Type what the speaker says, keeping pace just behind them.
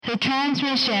The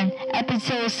Transmission,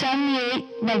 Episode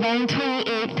 78, November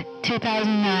 28th,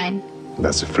 2009.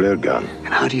 That's a flare gun.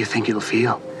 And how do you think it'll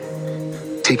feel?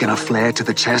 Taking a flare to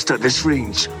the chest at this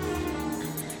range?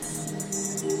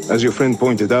 As your friend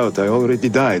pointed out, I already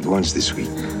died once this week.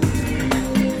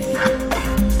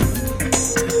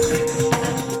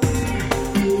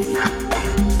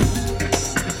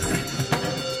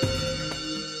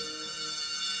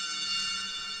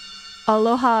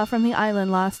 Aloha from the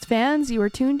island, Lost fans. You are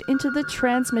tuned into The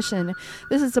Transmission.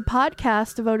 This is a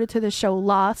podcast devoted to the show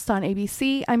Lost on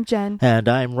ABC. I'm Jen. And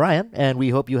I'm Ryan, and we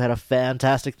hope you had a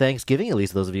fantastic Thanksgiving, at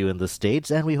least those of you in the States,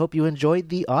 and we hope you enjoyed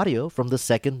the audio from the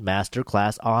second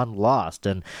masterclass on Lost,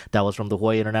 and that was from the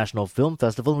Hawaii International Film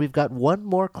Festival, and we've got one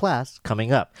more class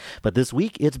coming up. But this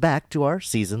week, it's back to our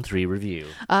Season 3 review.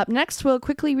 Up next, we'll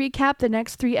quickly recap the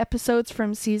next 3 episodes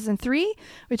from Season 3,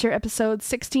 which are episodes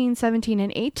 16, 17,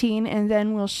 and 18, and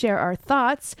then we'll share our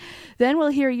thoughts. Then we'll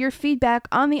hear your feedback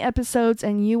on the episodes,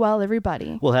 and you all,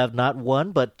 everybody. We'll have not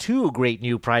one, but 2 great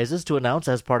new prizes to announce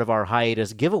as part of our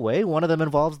hiatus giveaway. One of them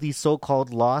involves the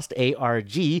so-called Lost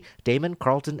ARG, Damon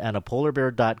Carlton and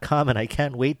apolarbear.com, and I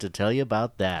can't wait to tell you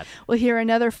about that. We'll hear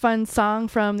another fun song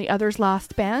from the Others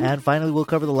Lost band. And finally, we'll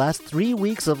cover the last 3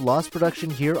 weeks of Lost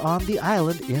production here on the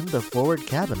island in the forward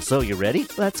cabin. So, you ready?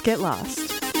 Let's get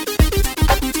lost.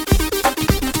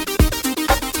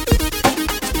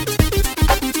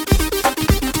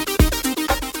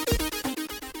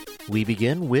 We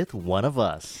begin with One of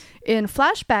Us. In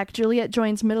flashback, Juliet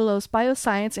joins Middlelos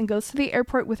Bioscience and goes to the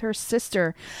airport with her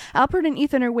sister. Alpert and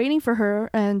Ethan are waiting for her,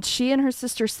 and she and her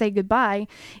sister say goodbye.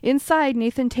 Inside,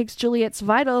 Nathan takes Juliet's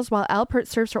vitals while Alpert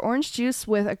serves her orange juice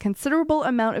with a considerable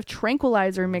amount of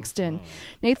tranquilizer mixed in.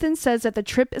 Nathan says that the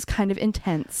trip is kind of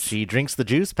intense. She drinks the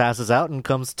juice, passes out, and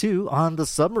comes to on the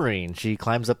submarine. She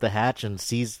climbs up the hatch and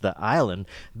sees the island.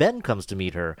 Ben comes to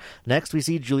meet her. Next, we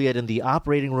see Juliet in the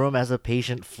operating room as a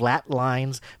patient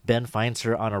flatlines. Ben finds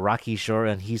her on a rocky shore,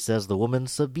 and he says the woman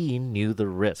Sabine knew the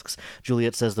risks.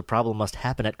 Juliet says the problem must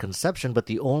happen at conception, but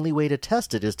the only way to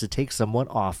test it is to take someone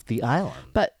off the island.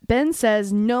 But Ben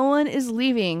says no one is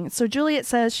leaving, so Juliet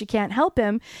says she can't help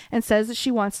him and says that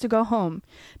she wants to go home.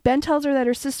 Ben tells her that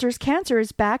her sister's cancer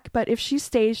is back, but if she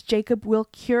stays, Jacob will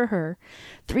cure her.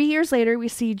 3 years later, we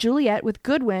see Juliet with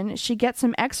Goodwin. She gets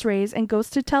some x-rays and goes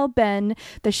to tell Ben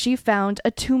that she found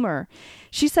a tumor.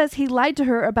 She says he lied to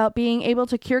her about being able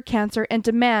to cure cancer and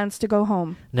demands to go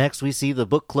home. Next, we see the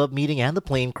book club meeting and the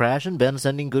plane crash, and Ben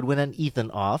sending Goodwin and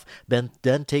Ethan off. Ben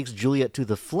then takes Juliet to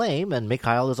the Flame, and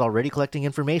Mikhail is already collecting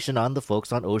information on the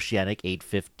folks on Oceanic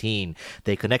 815.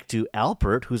 They connect to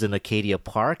Alpert, who's in Acadia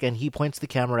Park, and he points the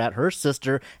camera at her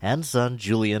sister and son,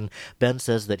 Julian. Ben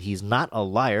says that he's not a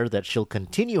liar, that she'll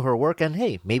continue her work, and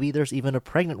hey, maybe there's even a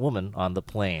pregnant woman on the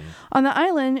plane. On the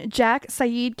island, Jack,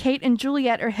 Sayid, Kate, and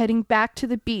Juliet are heading back to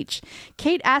the beach.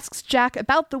 Kate asks Jack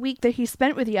about the week that he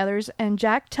spent with the others, and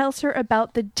Jack tells her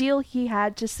about the deal he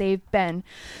had to save Ben.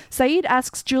 Sayid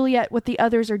asks Juliet what the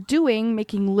others are doing,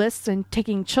 making lists and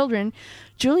taking children.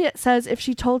 Juliet says if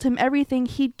she told him everything,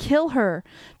 he'd kill her.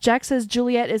 Jack says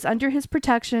Juliet is under his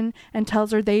protection and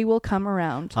tells her they will come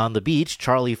around. On the beach,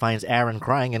 Charlie finds Aaron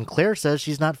crying, and Claire says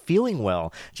she's not feeling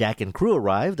well. Jack and crew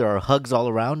arrive. There are hugs all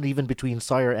around, even between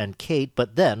Sawyer and Kate,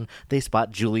 but then they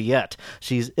spot Juliet.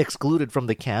 She's excluded from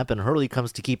the camp, and Hurley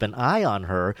comes to keep an eye on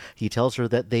her. He tells her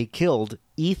that they killed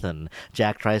Ethan.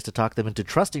 Jack tries to talk them into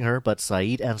trusting her, but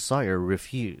Sayid and Sawyer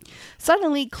refuse.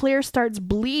 Suddenly, Claire starts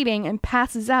bleeding and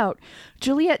passes out.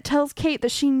 Juliet tells Kate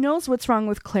that she knows what's wrong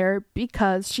with Claire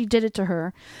because she did it to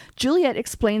her. Juliet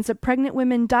explains that pregnant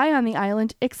women die on the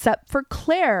island except for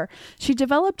Claire. She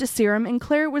developed a serum and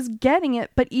Claire was getting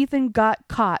it, but Ethan got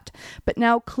caught. But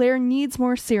now Claire needs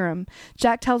more serum.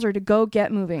 Jack tells her to go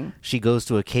get moving. She goes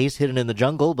to a case hidden in the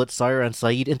jungle, but Sawyer and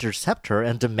Sayid intercept her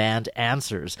and demand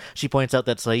answers. She points out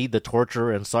that Sayid the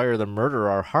torturer and Sawyer the murderer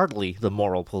are hardly the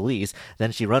moral police.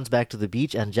 Then she runs back to the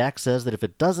beach, and Jack says that if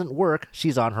it doesn't work,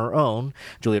 she's on her own.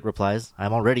 Juliet replies,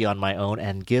 "I'm already on my own,"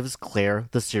 and gives Claire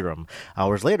the serum.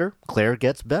 Hours later, Claire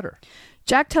gets better.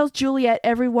 Jack tells Juliet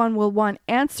everyone will want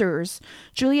answers.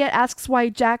 Juliet asks why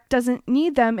Jack doesn't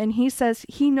need them, and he says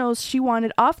he knows she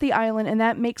wanted off the island, and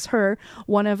that makes her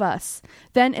one of us.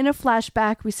 Then, in a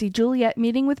flashback, we see Juliet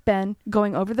meeting with Ben,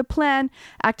 going over the plan,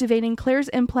 activating Claire's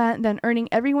implant, then earning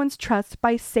everyone's trust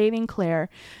by saving Claire.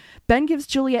 Ben gives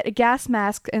Juliet a gas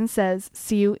mask and says,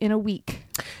 "See you in a week."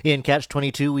 In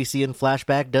Catch-22, we see in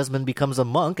flashback Desmond becomes a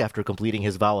monk after completing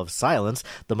his vow of silence.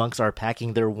 The monks are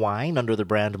packing their wine under the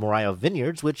brand Moriah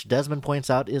Vineyards, which Desmond points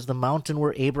out is the mountain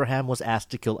where Abraham was asked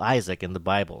to kill Isaac in the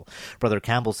Bible. Brother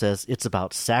Campbell says it's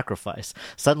about sacrifice.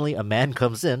 Suddenly, a man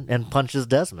comes in and punches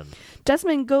Desmond.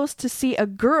 Desmond goes to see a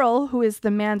girl who is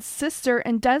the man's sister,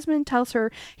 and Desmond tells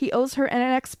her he owes her an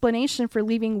explanation for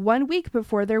leaving 1 week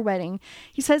before their wedding.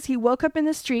 He says he woke up in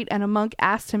the street and a monk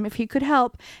asked him if he could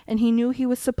help, and he knew he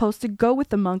was supposed to go with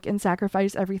the monk and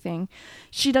sacrifice everything.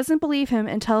 She doesn't believe him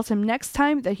and tells him next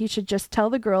time that he should just tell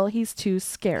the girl he's too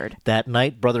scared. That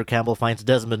night, Brother Campbell finds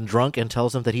Desmond drunk and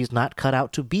tells him that he's not cut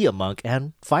out to be a monk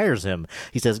and fires him.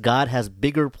 He says God has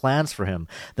bigger plans for him.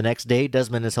 The next day,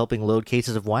 Desmond is helping load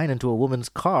cases of wine into a woman's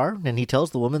car, and he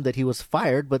tells the woman that he was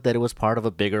fired but that it was part of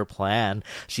a bigger plan.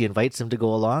 She invites him to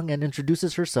go along and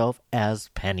introduces herself as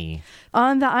Penny.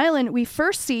 On the island, we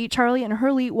first see Charlie and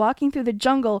Hurley walking through the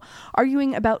jungle, arguing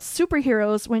about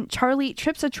superheroes when Charlie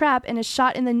trips a trap and is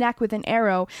shot in the neck with an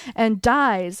arrow and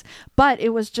dies, but it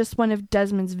was just one of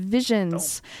Desmond's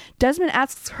visions. Desmond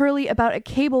asks Hurley about a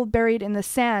cable buried in the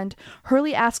sand.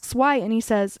 Hurley asks why, and he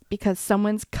says, because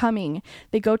someone's coming.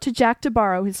 They go to Jack to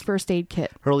borrow his first aid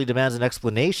kit. Hurley demands an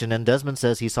explanation, and Desmond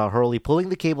says he saw Hurley pulling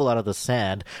the cable out of the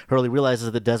sand. Hurley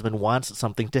realizes that Desmond wants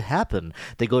something to happen.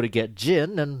 They go to get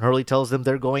gin, and Hurley tells them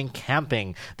they're going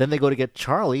camping. Then they go to get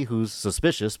Charlie, who's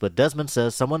suspicious, but Desmond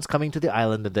says someone's coming to the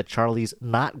island and that Charlie's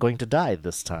not going to die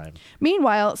this time.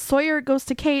 Meanwhile, Sawyer goes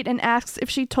to Kate and asks if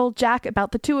she told Jack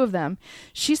about the two of them.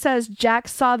 She says Jack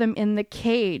saw them in the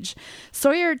cage.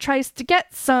 Sawyer tries to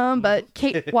get some, but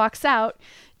Kate walks out.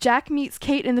 Jack meets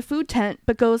Kate in the food tent,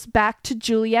 but goes back to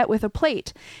Juliet with a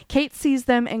plate. Kate sees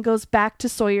them and goes back to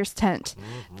Sawyer's tent.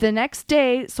 The next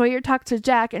day, Sawyer talks to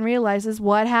Jack and realizes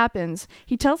what happens.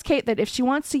 He tells Kate that if she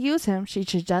wants to use him, she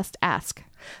should just ask.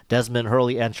 Desmond,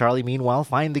 Hurley, and Charlie, meanwhile,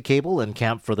 find the cable and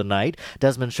camp for the night.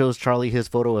 Desmond shows Charlie his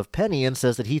photo of Penny and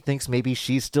says that he thinks maybe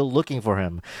she's still looking for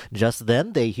him. Just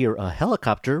then, they hear a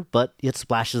helicopter, but it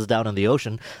splashes down in the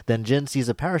ocean. Then Jen sees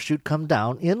a parachute come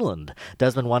down inland.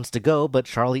 Desmond wants to go, but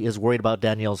Charlie is worried about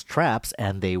Danielle's traps,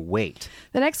 and they wait.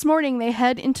 The next morning, they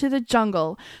head into the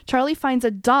jungle. Charlie finds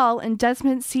a doll, and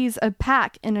Desmond sees a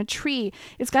pack in a tree.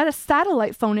 It's got a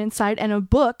satellite phone inside and a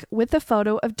book with a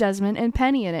photo of Desmond and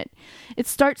Penny in it.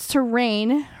 It starts to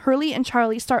rain. Hurley and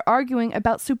Charlie start arguing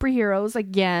about superheroes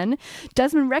again.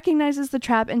 Desmond recognizes the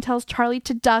trap and tells Charlie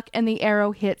to duck, and the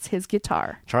arrow hits his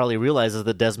guitar. Charlie realizes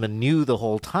that Desmond knew the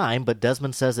whole time, but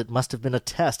Desmond says it must have been a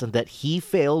test and that he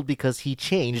failed because he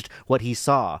changed what he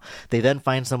saw. They then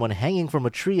find someone hanging from a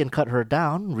tree and cut her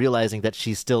down, realizing that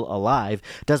she's still alive.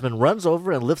 Desmond runs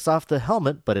over and lifts off the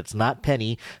helmet, but it's not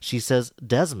Penny. She says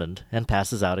Desmond and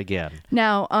passes out again.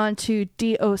 Now on to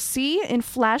DOC. In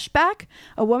flashback,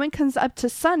 a woman comes up to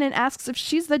Sun and asks if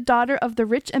she's the daughter of the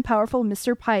rich and powerful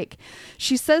Mr. Pike.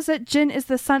 She says that Jin is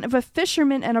the son of a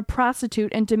fisherman and a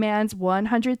prostitute and demands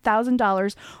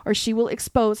 $100,000 or she will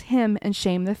expose him and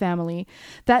shame the family.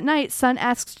 That night, Sun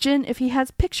asks Jin if he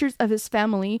has pictures of his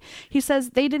family. He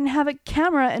says they didn't have a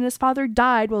camera and his father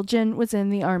died while Jin was in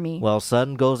the army. Well,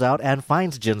 Sun goes out and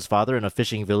finds Jin's father in a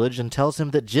fishing village and tells him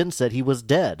that Jin said he was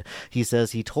dead. He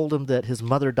says he told him that his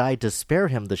mother died to spare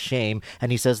him the shame,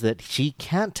 and he says that she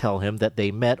can't tell him that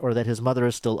they met or that his mother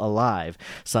is still alive.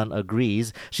 Sun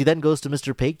agrees. She then goes to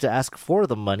Mr. Pake to ask for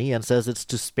the money and says it's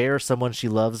to spare someone she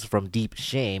loves from deep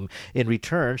shame. In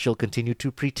return, she'll continue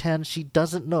to pretend she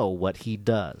doesn't know what he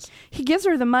does. He gives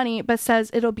her the money, but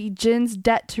says it'll be Jin's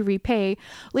debt to repay.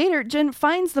 Later, Jin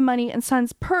finds the money in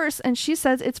Sun's purse, and she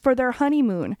says it's for their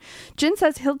honeymoon. Jin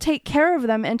says he'll take care of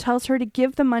them and tells her to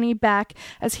give the money back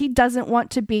as he doesn't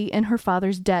want to be in her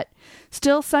father's debt.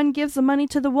 Still, Sun gives the money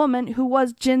to the woman who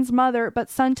was Jin's mother, but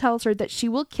Sun tells her that she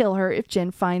will kill her if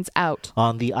Jin finds out.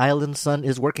 On the island, Sun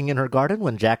is working in her garden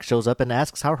when Jack shows up and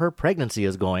asks how her pregnancy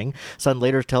is going. Sun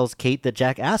later tells Kate that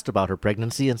Jack asked about her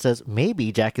pregnancy and says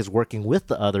maybe Jack is working with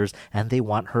the others and they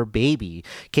want her baby.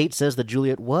 Kate says that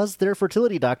Juliet was their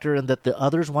fertility doctor and that the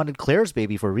others wanted Claire's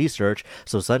baby for research,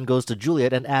 so Sun goes to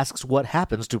Juliet and asks what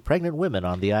happens to pregnant women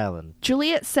on the island.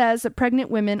 Juliet says that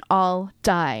pregnant women all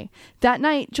die. That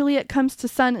night, Juliet comes to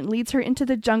Sun and leads her into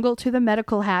the jungle to the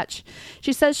medical hatch.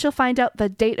 She says she'll find out the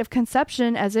date of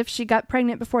conception, as if she got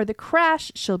pregnant before the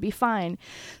crash, she'll be fine.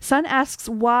 Sun asks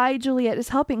why Juliet is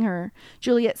helping her.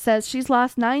 Juliet says she's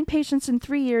lost 9 patients in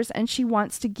 3 years and she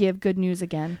wants to give good news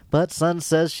again. But Sun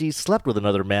says she slept with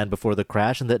another man before the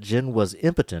crash and that Jin was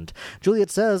impotent.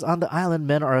 Juliet says on the island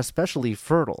men are especially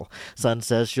fertile. Sun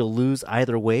says she'll lose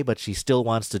either way, but she still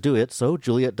wants to do it, so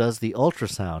Juliet does the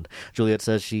ultrasound. Juliet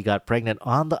says she got pregnant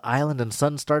on the island and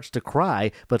Sun starts to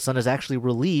cry, but Sun is actually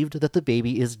relieved that the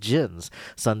baby is Jin's.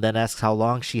 Sun then asks how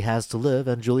long she has to live,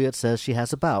 and Juliet says she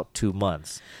has about 2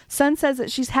 months. Sun says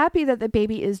that she's happy that the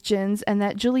baby is Jin's and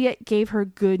that Juliet gave her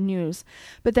good news.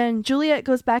 But then Juliet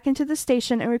goes back into the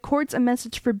station and records a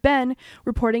message for Ben,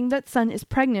 reporting that Sun is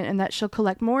pregnant and that she'll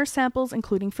collect more samples,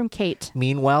 including from Kate.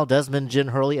 Meanwhile, Desmond, Jin,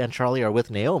 Hurley, and Charlie are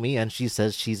with Naomi, and she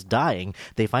says she's dying.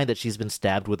 They find that she's been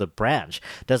stabbed with a branch.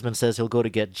 Desmond says he'll go to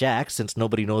get Jack, since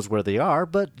nobody knows where they are,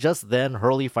 but just then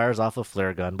Hurley fires off a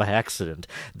flare gun by accident.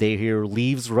 They hear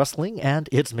leaves rustling, and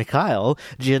it's Mikhail.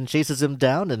 Jin chases him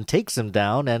down and takes him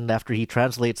down, and after he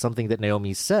translates something that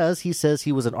Naomi says, he says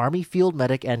he was an army field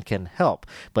medic and can help,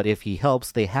 but if he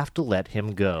helps, they have to let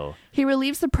him go. He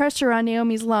relieves the pressure on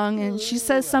Naomi's lung, and she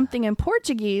says something in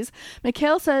Portuguese.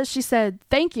 Mikhail says she said,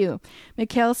 "Thank you."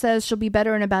 Mikhail says she'll be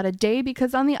better in about a day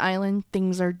because on the island,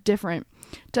 things are different.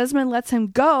 Desmond lets him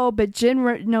go, but Jin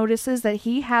notices that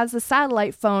he has a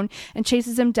satellite phone and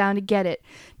chases him down to get it.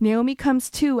 Naomi comes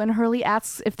too, and Hurley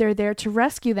asks if they're there to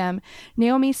rescue them.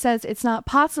 Naomi says it's not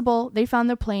possible. They found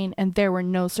the plane, and there were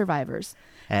no survivors.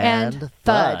 And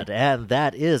thud. And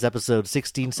that is episode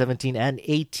 16, 17, and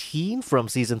 18 from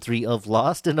season 3 of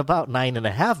Lost in about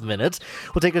 9.5 minutes.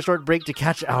 We'll take a short break to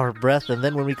catch our breath, and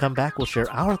then when we come back, we'll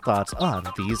share our thoughts on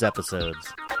these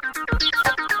episodes.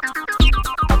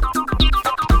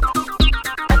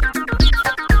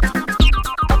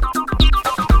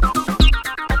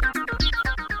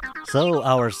 So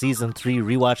our season 3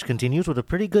 rewatch continues with a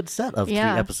pretty good set of 3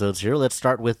 episodes here. Let's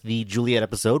start with the Juliet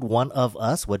episode, One of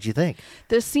Us. What'd you think?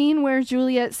 The scene where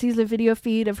Juliet sees the video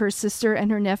feed of her sister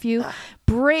and her nephew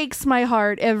breaks my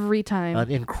heart every time.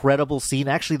 An incredible scene.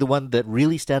 Actually, the one that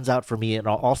really stands out for me, and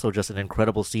also just an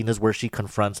incredible scene, is where she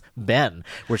confronts Ben,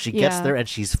 where she gets there and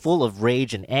she's full of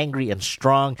rage and angry and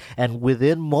strong, and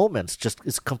within moments just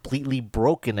is completely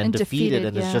broken and defeated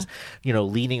and is just,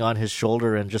 leaning on his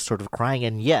shoulder and just sort of crying.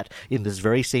 And yet, in this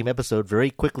very same episode,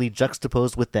 very quickly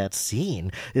juxtaposed with that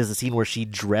scene, is the scene where she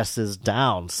dresses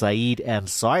down Sayid and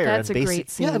Sawyer. That's a great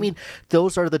scene. Yeah, I mean,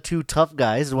 those are the two tough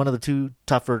guys, one of the two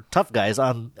tough guys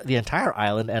on the entire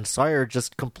island, and Sawyer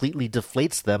just completely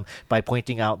deflates them by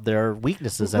pointing out their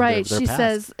weaknesses and their past. She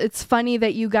says, "It's funny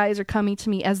that you guys are coming to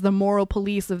me as the moral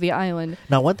police of the island."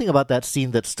 Now, one thing about that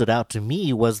scene that stood out to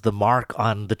me was the mark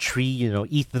on the tree,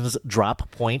 Ethan's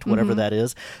drop point, whatever that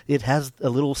is. It has a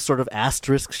little sort of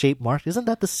asterisk-shaped mark. Isn't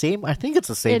that the same? I think it's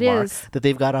the same mark that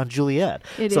they've got on Juliet.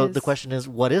 So the question is,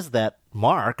 what is that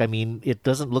mark? I mean, it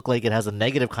doesn't look like it has a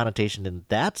negative connotation in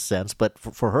that sense, but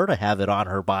for her to have it on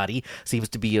her body seems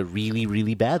to be a really,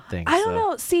 really bad thing. I don't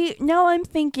know. See, now I'm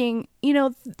thinking,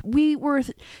 we're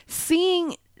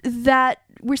seeing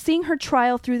her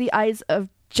trial through the eyes of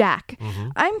Jack.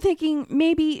 I'm thinking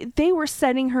maybe they were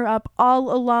setting her up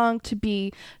all along to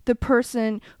be the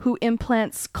person who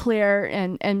implants Claire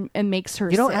and makes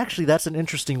her sick. Actually, that's an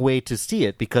interesting way to see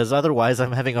it, because otherwise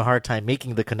I'm having a hard time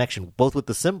making the connection, both with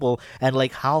the symbol and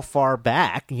like how far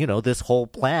back, this whole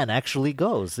plan actually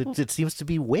goes. It seems to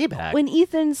be way back. When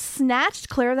Ethan snatched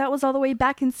Claire, that was all the way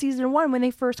back in season 1 when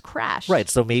they first crashed. Right,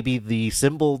 so maybe the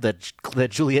symbol that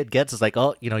Juliet gets is like,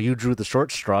 oh, you drew the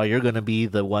short straw, you're going to be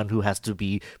the one who has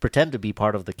to pretend to be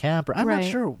part of the camp. Or I'm not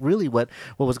sure really what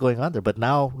was going on there, but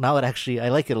now it actually, I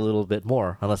like it a little bit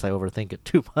more, unless I overthink it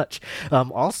too much.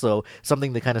 Also,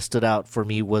 something that kind of stood out for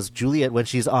me was Juliet, when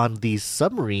she's on the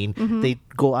submarine, they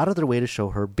go out of their way to show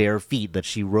her bare feet, that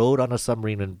she rode on a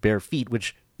submarine in bare feet,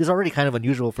 which is already kind of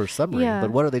unusual for a submarine, but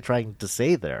what are they trying to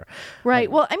say there? Right.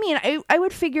 Well, I mean, I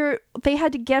would figure they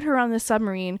had to get her on the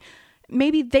submarine.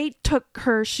 Maybe they took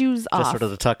her shoes off. Just sort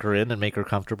of to tuck her in and make her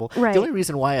comfortable. Right. The only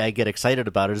reason why I get excited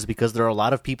about it is because there are a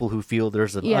lot of people who feel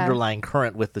there's an underlying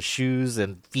current with the shoes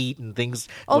and feet and things.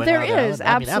 Oh, there is.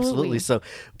 I mean, absolutely. So,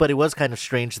 but it was kind of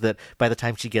strange that by the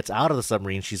time she gets out of the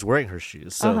submarine, she's wearing her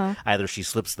shoes. So either she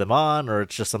slips them on, or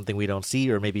it's just something we don't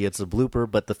see, or maybe it's a blooper.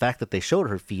 But the fact that they showed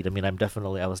her feet, I mean,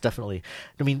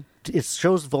 it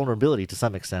shows vulnerability to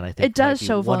some extent. I think it does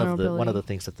show vulnerability. One of the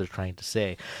things that they're trying to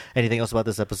say. Anything else about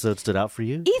this episode stood out for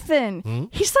you? Ethan,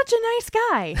 he's such a nice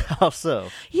guy. How so?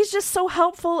 He's just so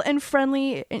helpful and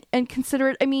friendly and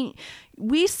considerate. I mean,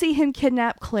 we see him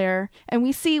kidnap Claire, and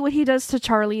we see what he does to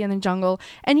Charlie in the jungle,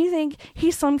 and you think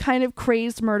he's some kind of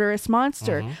crazed murderous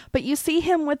monster. But you see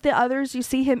him with the others, you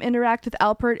see him interact with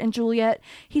Alpert and Juliet.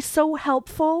 He's so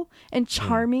helpful and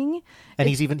charming. And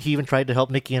he even tried to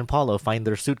help Nikki and Paulo find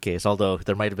their suitcase, although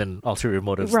there might have been ulterior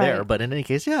motives Right. there. But in any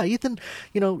case, yeah, Ethan,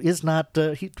 is not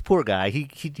poor guy.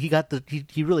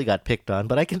 He really got picked on.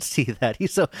 But I can see that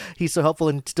he's so helpful,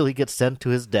 and still he gets sent to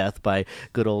his death by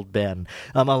good old Ben.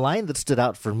 A line that stood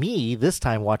out for me this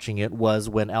time watching it was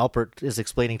when Alpert is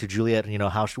explaining to Juliet,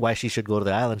 why she should go to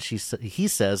the island. He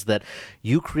says that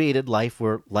you created life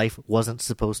where life wasn't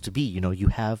supposed to be. You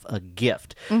have a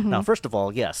gift. Now, first of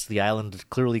all, yes, the island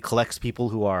clearly collects people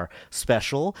who are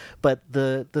special, but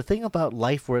the thing about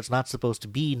life where it's not supposed to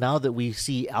be, now that we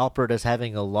see Alpert as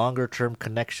having a longer term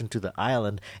connection to the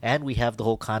island, and we have the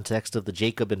whole context of the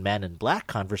Jacob and Man in Black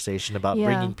conversation about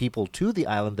bringing people to the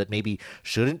island that maybe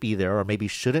shouldn't be there, or maybe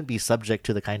shouldn't be subject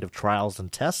to the kind of trials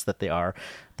and tests that they are,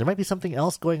 there might be something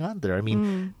else going on there. I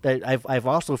mean, I've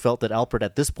also felt that Alpert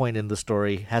at this point in the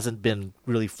story hasn't been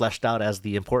really fleshed out as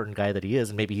the important guy that he is,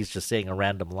 and maybe he's just saying a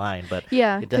random line, but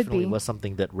it definitely was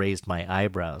something that raised my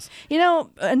eyebrows.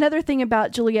 Another thing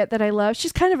about Juliet that I love,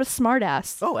 she's kind of a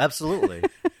smartass. Oh, absolutely.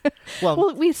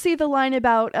 Well, we see the line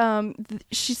about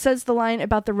she says the line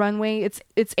about the runway.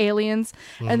 It's aliens,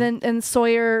 and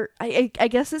Sawyer. I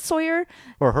guess it's Sawyer.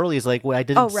 Or Hurley's like, well, I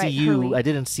didn't see you. Hurley. I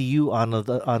didn't see you on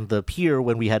the pier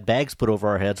when we had bags put over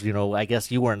our heads. I guess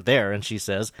you weren't there. And she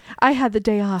says, I had the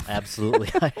day off. Absolutely,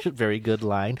 very good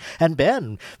line. And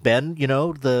Ben,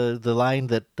 the line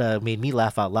that made me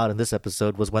laugh out loud in this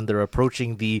episode was when they're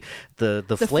approaching the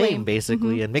flame,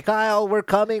 basically, and Mikhail, we're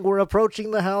coming, we're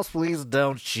approaching the house. Please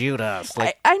don't shoot us.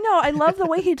 I know. I love the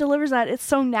way he delivers that. It's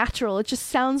so natural. It just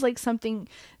sounds like something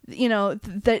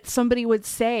that somebody would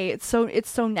say. It's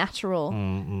so natural.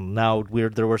 Now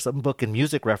there were some book and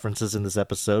music references in this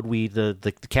episode.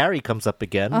 The Carrie comes up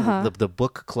again, the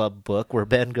book club book where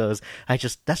Ben goes,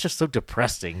 that's just so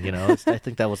depressing. I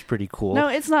think that was pretty cool. No,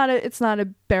 it's not a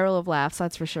barrel of laughs,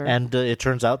 that's for sure. And it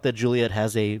turns out that Juliet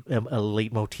has a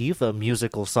leitmotif, a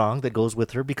musical song that goes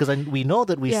with her, because we know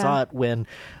that we saw it when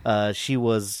she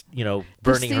was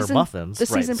burning her muffins, the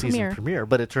season premiere.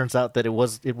 But it turns out that it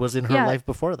was in her life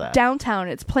before that. Downtown,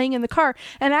 it's playing in the car,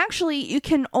 and actually you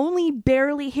can only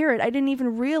barely hear it. I didn't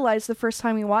even realize the first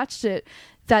time we watched it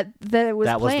that it was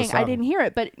playing. I didn't hear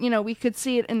it, but we could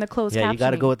see it in the closed captioning. Yeah, you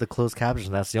got to go with the closed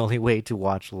caption. That's the only way to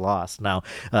watch Lost. Now,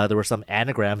 there were some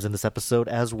anagrams in this episode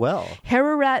as well.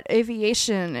 Herarat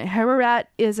Aviation. Herarat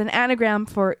is an anagram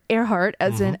for Earhart,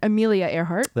 as in Amelia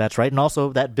Earhart. That's right, and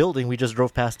also that building, we just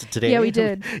drove past it today. Yeah, we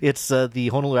did. It's the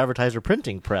Honolulu Advertiser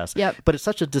printing press. Yep. But it's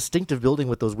such a distinctive building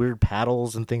with those weird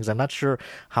paddles and things. I'm not sure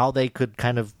how they could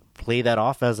kind of play that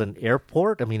off as an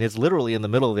airport. I mean, it's literally in the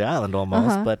middle of the island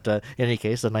almost, but in any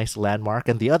case, a nice landmark.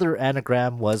 And the other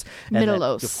anagram was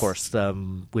Middleos, of course,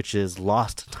 which is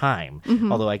lost time.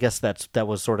 Although I guess that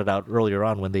was sorted out earlier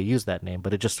on when they used that name,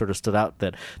 but it just sort of stood out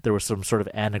that there was some sort of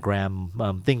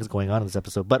anagram things going on in this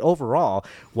episode. But overall,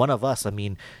 One of Us, I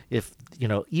mean, if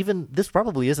even this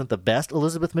probably isn't the best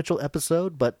Elizabeth Mitchell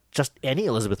episode, but just any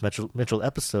Elizabeth Mitchell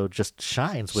episode just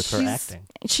shines with her acting.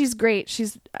 She's great.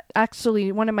 She's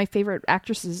actually one of my favorite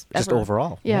actresses ever. Just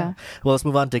overall. Yeah. Well, let's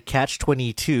move on to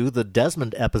Catch-22, the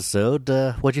Desmond episode.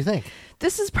 What'd you think?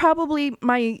 This is probably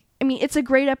it's a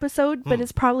great episode, but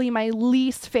it's probably my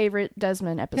least favorite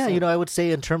Desmond episode. Yeah, I would say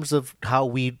in terms of how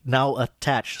we now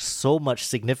attach so much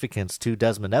significance to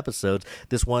Desmond episodes,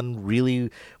 this one really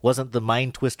wasn't the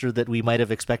mind twister that we might have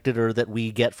expected or that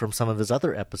we get from some of his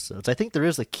other episodes. I think there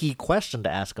is a key question to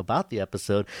ask about the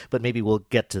episode, but maybe we'll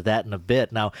get to that in a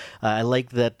bit. Now, I like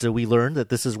that we learned that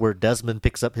this is where Desmond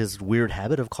picks up his weird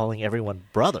habit of calling everyone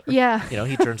brother. Yeah.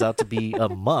 He turns out to be a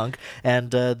monk,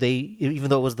 and even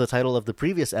though it was the title of the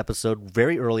previous episode,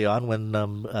 very early on when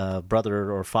brother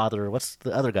or father, what's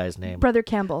the other guy's name? Brother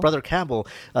Campbell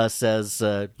says,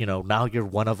 now you're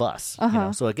one of us.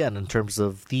 So again, in terms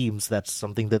of themes, that's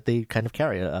something that they kind of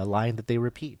carry, a line that they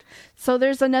repeat. So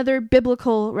there's another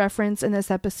biblical reference in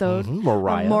this episode.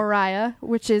 Moriah,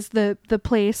 which is the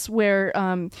place where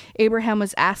Abraham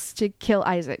was asked to kill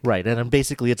Isaac. Right, and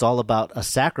basically it's all about a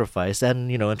sacrifice. And,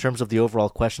 in terms of the overall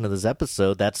question of this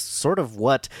episode, that's sort of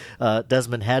what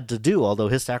Desmond had to do, although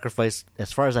his sacrifice sacrifice,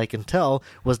 as far as I can tell,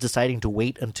 was deciding to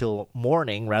wait until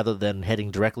morning rather than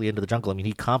heading directly into the jungle. I mean,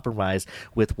 he compromised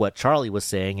with what Charlie was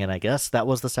saying, and I guess that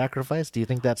was the sacrifice. Do you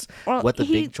think that's what the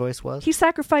big choice was? He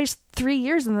sacrificed 3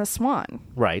 years in the Swan.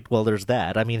 Right. Well, there's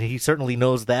that. I mean, he certainly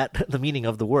knows that, the meaning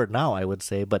of the word now, I would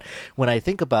say. But when I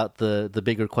think about the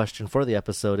bigger question for the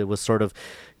episode, it was sort of,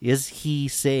 is he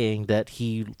saying that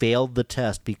he failed the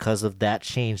test because of that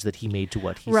change that he made to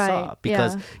what he saw?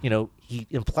 Because, he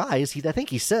implies, I think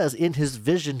he says, in his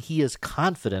vision, he is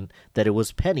confident that it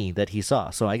was Penny that he saw.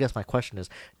 So I guess my question is,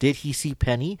 did he see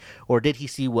Penny, or did he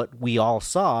see what we all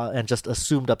saw and just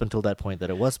assumed up until that point that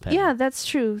it was Penny? Yeah, that's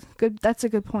true. Good. That's a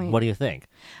good point. What do you think?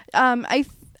 I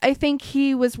think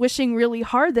he was wishing really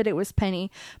hard that it was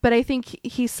Penny, but I think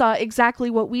he saw exactly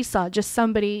what we saw, just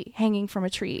somebody hanging from a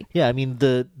tree. Yeah, I mean,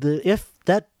 if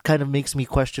that kind of makes me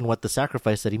question what the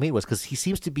sacrifice that he made was, because he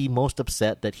seems to be most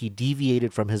upset that he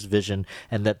deviated from his vision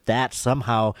and that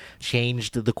somehow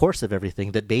changed the course of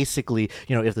everything. That basically,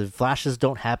 if the flashes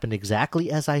don't happen exactly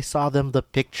as I saw them, the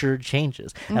picture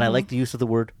changes. And I like the use of the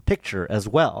word picture as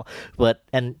well.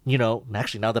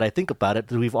 Actually, now that I think about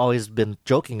it, we've always been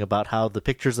joking about how the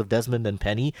pictures of Desmond and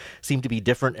Penny seem to be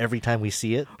different every time we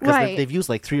see it, because they've used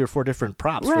like 3 or 4 different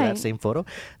props for that same photo.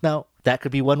 Now, that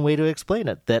could be one way to explain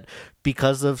it, that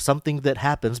because of something that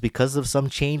happens, because of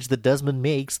some change that Desmond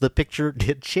makes, the picture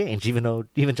did change,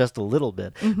 even just a little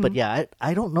bit. But yeah,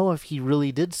 I don't know if he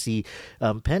really did see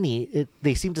Penny.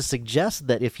 They seem to suggest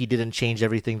that if he didn't change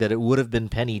everything, that it would have been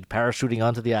Penny parachuting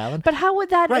onto the island. But how would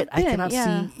that have been? I cannot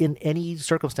see in any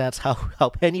circumstance how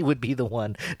Penny would be the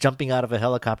one jumping out of a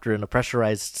helicopter in a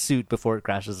pressurized suit before it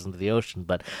crashes into the ocean.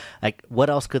 But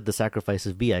what else could the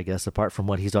sacrifices be, I guess, apart from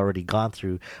what he's already gone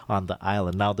through on the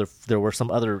island? Now, there were some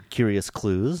other curious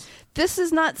clues. This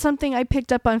is not something I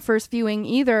picked up on first viewing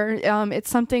either. It's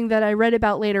something that I read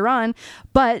about later on,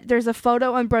 but there's a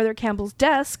photo on Brother Campbell's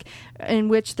desk in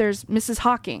which there's Mrs.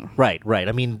 Hawking. Right.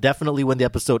 I mean, definitely when the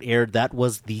episode aired, that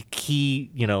was the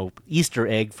key, Easter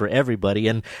egg for everybody.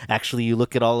 And actually, you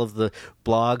look at all of the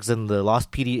blogs and the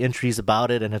Lostpedia entries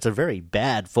about it, and it's a very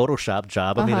bad Photoshop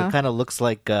job. I mean, it kind of looks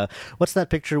like, what's that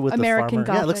picture with American the farmer?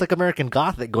 Gothic. Yeah, it looks like American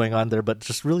Gothic going on there, but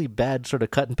just really bad sort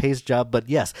of cut and paste job. But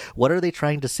yes, what are they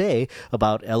trying to say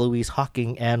about Eloise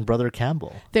Hawking and Brother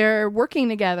Campbell? They're working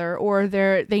together, or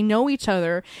they know each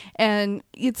other, and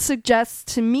it suggests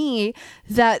to me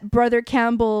that Brother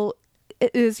Campbell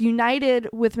is united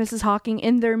with Mrs. Hawking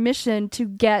in their mission to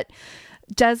get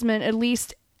Desmond at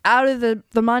least out of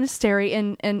the monastery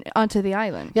and onto the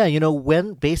island. Yeah,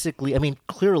 when basically, I mean,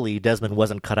 clearly Desmond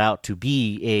wasn't cut out to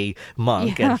be a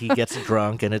monk, and he gets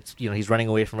drunk, and it's, he's running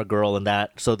away from a girl and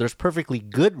that. So there's perfectly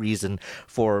good reason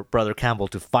for Brother Campbell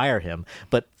to fire him.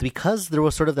 But because there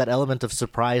was sort of that element of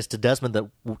surprise to Desmond that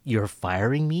you're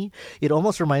firing me, it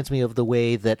almost reminds me of the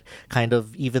way that kind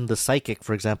of even the psychic,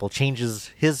 for example, changes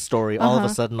his story all of a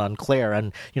sudden on Claire,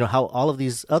 and how all of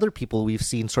these other people we've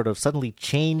seen sort of suddenly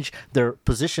change their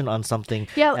position on something.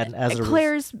 Yeah, and as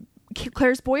Claire's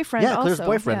boyfriend. Yeah, Claire's also.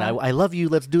 boyfriend. Yeah. I love you.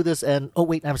 Let's do this. And oh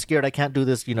wait, I'm scared. I can't do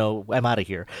this. I'm out of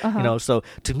here. So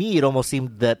to me, it almost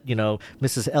seemed that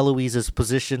Mrs. Eloise's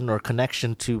position or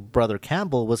connection to Brother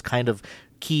Campbell was kind of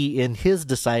key in his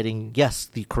deciding, yes,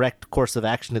 the correct course of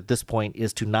action at this point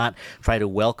is to not try to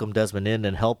welcome Desmond in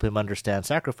and help him understand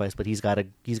sacrifice, but he's got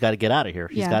to get out of here.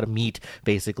 He's got to meet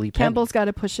basically Penny. Campbell's got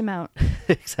to push him out.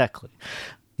 Exactly.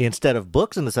 Instead of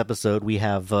books in this episode, we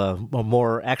have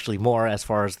more as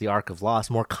far as the Ark of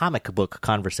Lost, more comic book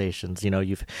conversations.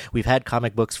 We've had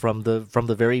comic books from the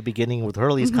very beginning with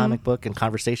Hurley's comic book, and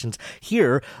conversations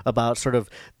here about sort of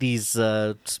these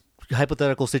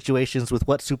hypothetical situations with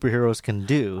what superheroes can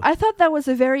do. I thought that was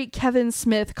a very Kevin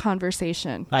Smith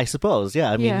conversation. I suppose,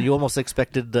 yeah. I mean, you almost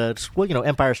expected,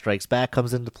 Empire Strikes Back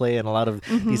comes into play and a lot of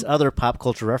these other pop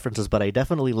culture references, but I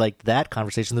definitely liked that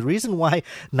conversation. The reason why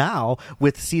now,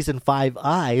 with Season 5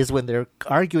 Eyes, when they're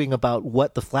arguing about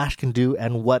what the Flash can do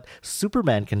and what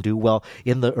Superman can do, well,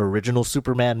 in the original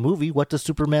Superman movie, what does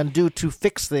Superman do to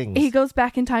fix things? He goes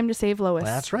back in time to save Lois.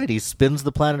 That's right. He spins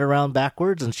the planet around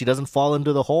backwards, and she doesn't fall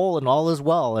into the hole, and all is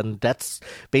well, and that's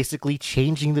basically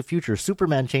changing the future.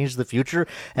 Superman changed the future,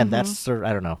 and that's,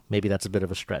 I don't know, maybe that's a bit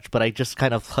of a stretch, but I just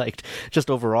kind of liked just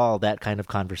overall that kind of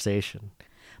conversation.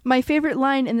 My favorite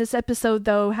line in this episode,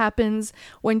 though, happens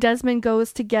when Desmond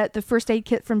goes to get the first aid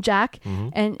kit from Jack,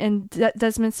 and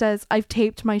Desmond says, "I've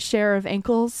taped my share of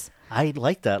ankles." I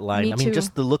like that line. Me I mean, too.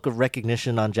 just the look of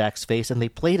recognition on Jack's face, and they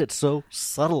played it so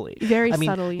subtly. Very I mean,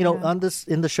 subtle, you know, yeah. on this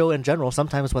in the show in general,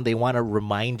 sometimes when they want to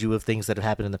remind you of things that have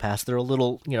happened in the past, they're a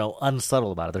little, you know,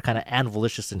 unsubtle about it. They're kind of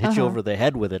avaricious and hit you over the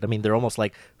head with it. I mean, they're almost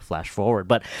like flash forward.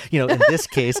 But, you know, in this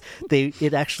case,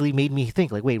 it actually made me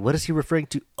think, like, wait, what is he referring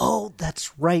to? Oh,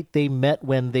 that's right. They met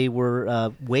when they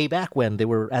were way back when they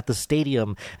were at the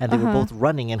stadium, and they were both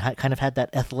running and kind of had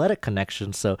that athletic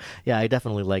connection. So, yeah, I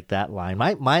definitely like that line.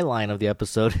 My line of the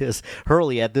episode is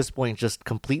Hurley at this point just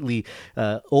completely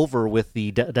over with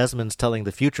the Desmond's telling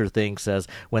the future thing, says,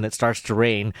 when it starts to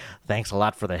rain, thanks a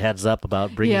lot for the heads up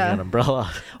about bringing Yeah. an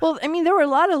umbrella. Well, I mean, there were a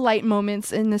lot of light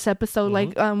moments in this episode,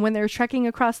 like when they're trekking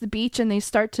across the beach and they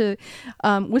start to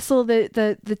whistle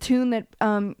the tune that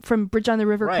from Bridge on the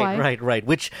River Kwai. Right.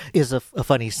 Which is a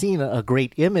funny scene, a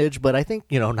great image, but I think,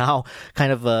 you know, now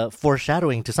kind of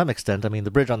foreshadowing to some extent. I mean,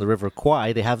 the Bridge on the River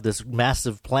Kwai, they have this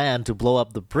massive plan to blow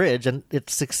up the bridge, and it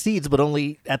succeeds, but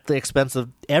only at the expense of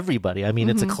everybody. I mean,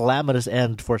 it's a calamitous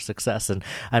end for success, and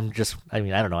I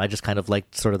don't know, I just kind of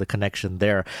liked sort of the connection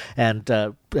there. And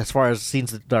as far as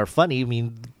scenes that are funny, I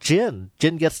mean, Jin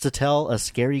gets to tell a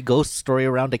scary ghost story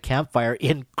around a campfire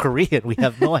in Korean. We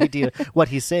have no idea what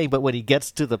he's saying, but when he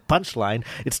gets to the punchline,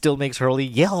 it still makes Hurley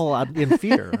yell in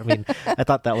fear. I mean, I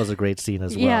thought that was a great scene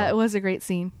as well. Yeah, it was a great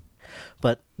scene.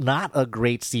 But not a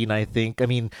great scene, I think. I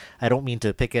mean, I don't mean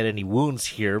to pick at any wounds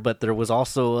here, but there was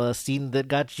also a scene that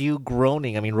got you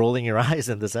groaning. I mean, rolling your eyes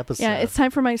in this episode. Yeah, it's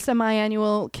time for my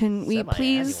semi-annual. Can we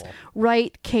please Semi-annual.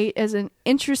 write Kate as an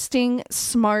interesting,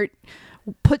 smart,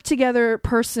 put-together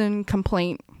person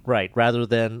complaint? Right, rather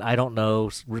than, I don't know,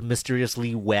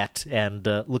 mysteriously wet and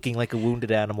looking like a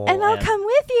wounded animal. And I'll come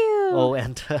with you. Oh,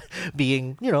 and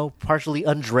being, you know, partially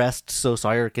undressed so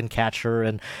Sawyer can catch her.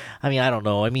 And, I mean, I don't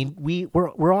know. I mean,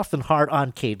 we're often hard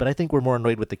on Kate, but I think we're more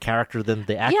annoyed with the character than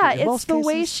the actor. Yeah, in it's most the cases.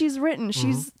 way she's written.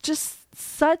 She's just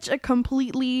such a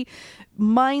completely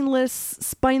mindless,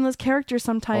 spineless character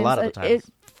sometimes. A lot of the times. It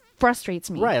frustrates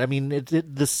me. Right. I mean,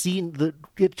 the scene,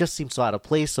 it just seems so out of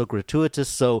place, so gratuitous.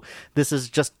 So this is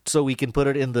just so we can put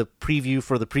it in the preview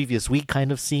for the previous week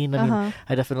kind of scene. I mean,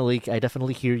 I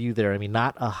definitely hear you there. I mean,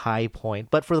 not a high point,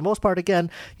 but for the most part,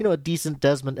 again, you know, a decent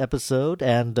Desmond episode,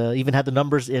 and even had the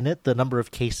numbers in it, the number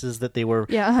of cases that they were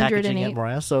packaging 108. at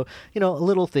Mariah. So, you know,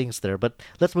 little things there. But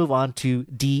let's move on to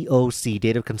DOC,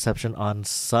 Date of Conception on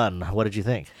Sun. What did you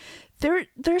think?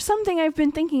 There's something I've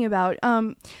been thinking about.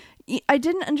 I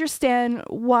didn't understand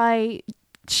why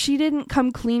she didn't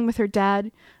come clean with her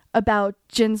dad about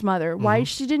Jin's mother. Why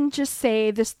she didn't just say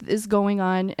this is going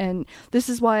on and this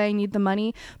is why I need the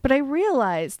money. But I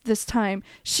realized this time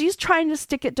she's trying to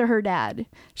stick it to her dad.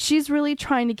 She's really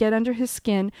trying to get under his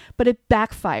skin, but it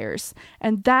backfires.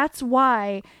 And that's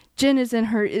why Jin is in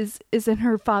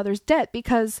her father's debt,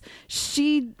 because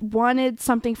she wanted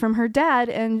something from her dad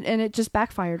and it just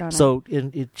backfired on her. So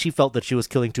she felt that she was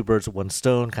killing two birds with one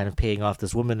stone, kind of paying off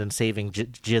this woman and saving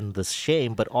Jin the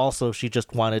shame, but also she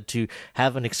just wanted to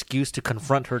have an excuse to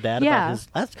confront her dad about his...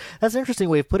 That's an interesting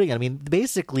way of putting it. I mean,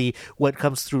 basically what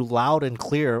comes through loud and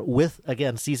clear with,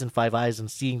 again, Season 5 eyes and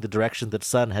seeing the direction that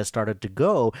Sun has started to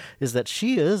go is that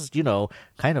she is, you know,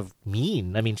 kind of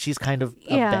mean. I mean, she's kind of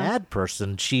a bad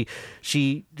person. She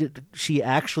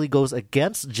actually goes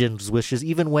against Jin's wishes,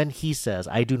 even when he says,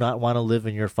 I do not want to live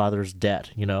in your father's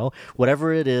debt, you know,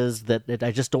 whatever it is that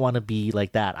I just don't want to be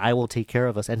like that. I will take care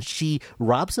of us. And she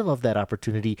robs him of that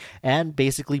opportunity and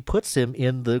basically puts him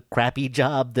in the crappy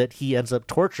job that he ends up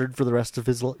tortured for the rest of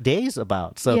his days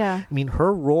about. So, I mean,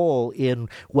 her role in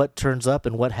what turns up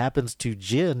and what happens to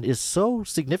Jin is so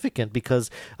significant, because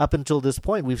up until this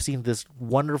point, we've seen this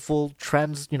wonderful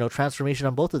transformation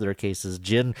on both of their cases.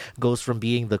 Jin goes from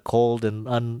being the cold and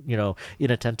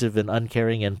inattentive and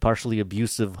uncaring and partially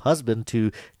abusive husband to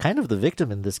kind of the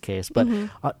victim in this case. But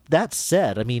that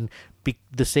said, I mean,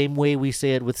 the same way we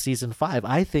say it with Season 5,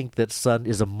 I think that Sun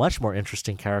is a much more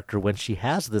interesting character when she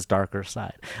has this darker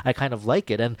side. I kind of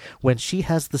like it. And when she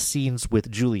has the scenes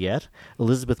with Juliet,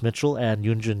 Elizabeth Mitchell, and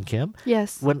Yoonjun Kim,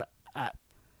 when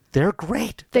they're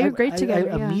great. They're great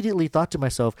together. I immediately thought to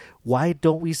myself, why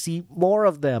don't we see more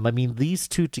of them? I mean, these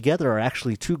two together are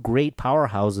actually two great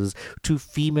powerhouses, two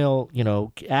female,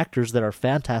 actors that are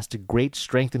fantastic, great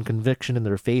strength and conviction in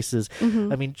their faces.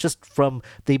 I mean, just from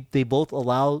they both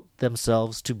allow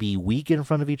themselves to be weak in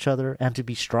front of each other and to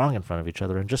be strong in front of each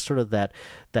other, and just sort of that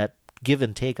give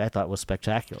and take, I thought, was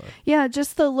spectacular. Yeah,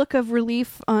 just the look of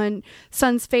relief on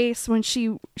Sun's face when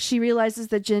she realizes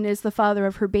that Jin is the father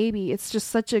of her baby. It's just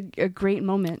such a great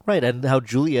moment. Right, and how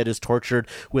Juliet is tortured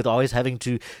with always having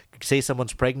to say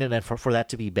someone's pregnant and for that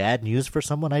to be bad news for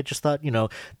someone, I just thought,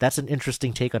 that's an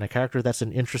interesting take on a character. That's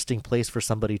an interesting place for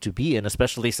somebody to be in,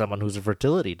 especially someone who's a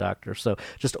fertility doctor. So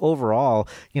just overall,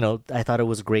 I thought it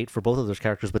was great for both of those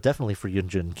characters, but definitely for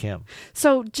Yoon-jun Kim.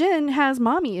 So Jin has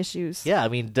mommy issues. Yeah, I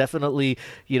mean, definitely,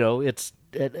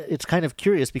 it's kind of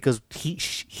curious because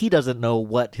he doesn't know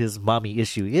what his mommy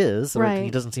issue is, or right. He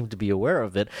doesn't seem to be aware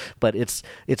of it, but it's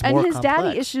and more his complex.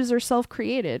 Daddy issues are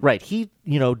self-created. Right. He,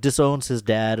 disowns his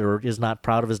dad or is not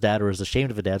proud of his dad or is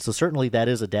ashamed of a dad. So certainly that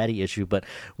is a daddy issue. But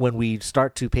when we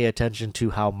start to pay attention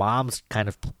to how moms kind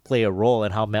of play a role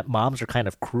and how moms are kind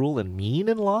of cruel and mean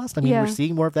in Lost, I mean, we're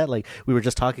seeing more of that. Like we were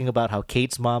just talking about how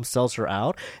Kate's mom sells her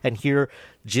out, and here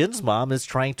Jin's mom is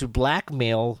trying to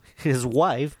blackmail his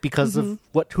wife because of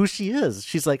who she is.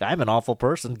 She's like, I'm an awful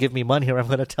person. Give me money or I'm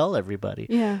going to tell everybody.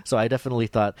 Yeah. So I definitely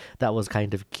thought that was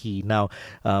kind of key. Now,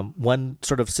 one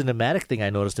sort of cinematic thing I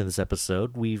noticed in this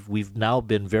episode, we've now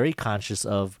been very conscious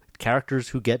of characters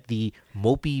who get the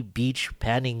mopey beach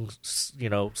panning,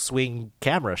 swing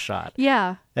camera shot.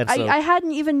 Yeah. And so, I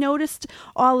hadn't even noticed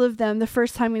all of them the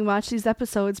first time we watched these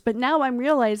episodes, but now I'm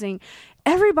realizing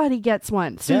everybody gets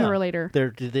one sooner or later.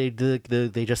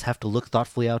 They just have to look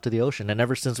thoughtfully out to the ocean. And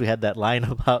ever since we had that line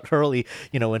about Hurley,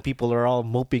 when people are all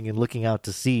moping and looking out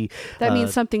to sea, that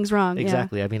means something's wrong.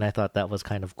 Exactly. Yeah. I mean, I thought that was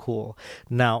kind of cool.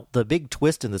 Now, the big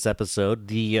twist in this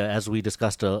episode, as we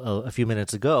discussed a few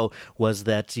minutes ago, was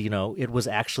that it was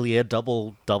actually a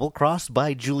double cross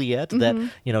by Juliet.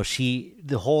 That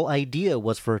the whole idea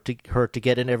was for her to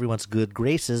get in everyone's good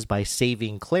graces by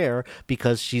saving Claire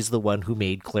because she's the one who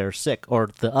made Claire sick. Or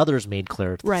the others made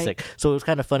Claire sick. So it was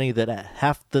kind of funny that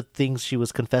half the things she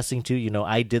was confessing to,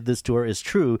 I did this to her, is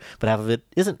true, but half of it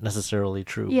isn't necessarily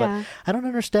true. Yeah. But I don't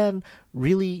understand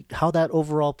really how that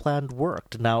overall plan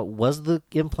worked. Now, was the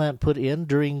implant put in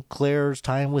during Claire's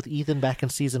time with Ethan back in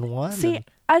season 1? See,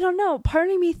 I don't know. Part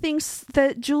of me thinks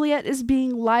that Juliet is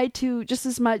being lied to just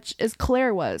as much as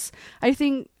Claire was. I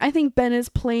think Ben is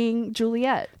playing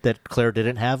Juliet. That Claire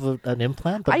didn't have an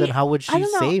implant? But then how would she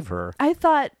save her?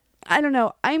 I don't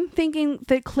know. I'm thinking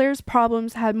that Claire's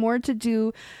problems had more to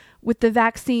do with the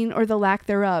vaccine or the lack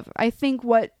thereof. I think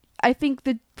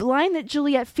the line that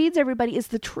Juliet feeds everybody is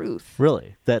the truth.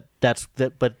 Really? But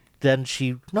then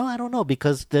I don't know,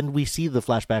 because then we see the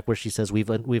flashback where she says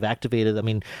we've activated. I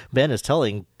mean, Ben is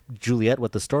telling Juliet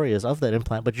what the story is of that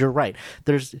implant, but you're right.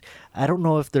 I don't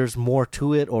know if there's more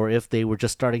to it or if they were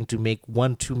just starting to make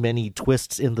one too many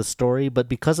twists in the story, but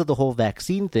because of the whole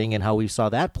vaccine thing and how we saw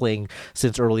that playing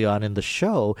since early on in the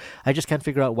show, I just can't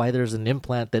figure out why there's an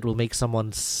implant that will make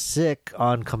someone sick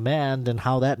on command and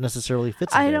how that necessarily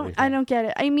fits into everything. I don't get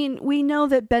it. I mean, we know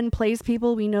that Ben plays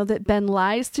people, we know that Ben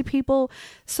lies to people,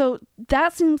 so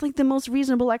that seems like the most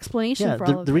reasonable explanation for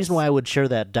all of this. The reason why I would share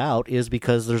that doubt is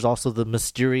because there's also the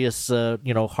mysterious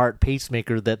heart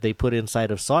pacemaker that they put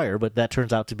inside of Sawyer, but that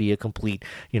turns out to be a complete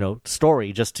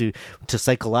story just to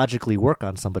psychologically work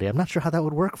on somebody. I'm not sure how that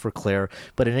would work for Claire,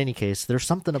 but in any case, there's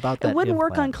something about that. It wouldn't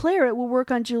work on Claire, it will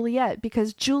work on Juliet,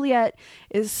 because Juliet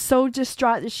is so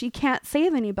distraught that she can't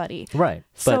save anybody. Right.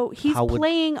 So he's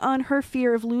playing on her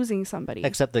fear of losing somebody.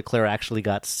 Except that Claire actually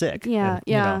got sick.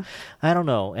 Yeah. I don't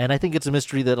know. And I think it's a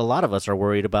mystery that a lot of us are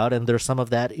worried about, and there's some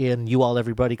of that in You All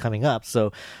Everybody coming up,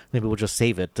 so maybe we'll just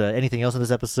save it. Anything else in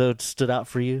this episode stood out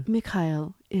for you?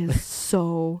 Mikhail is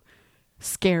so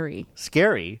scary.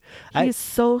 Scary? He's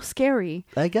so scary.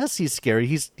 I guess he's scary.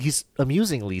 He's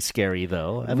amusingly scary,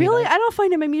 though. I don't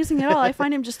find him amusing at all. I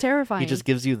find him just terrifying. He just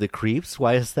gives you the creeps?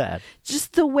 Why is that?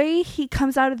 Just the way he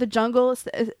comes out of the jungle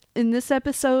in this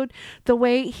episode, the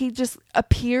way he just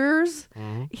appears,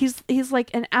 he's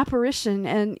like an apparition,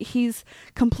 and he's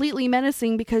completely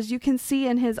menacing because you can see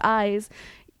in his eyes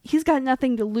he's got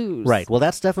nothing to lose. Right. Well,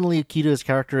 that's definitely a key to his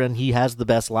character, and he has the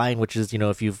best line, which is,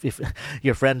 if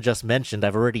your friend just mentioned,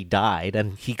 I've already died,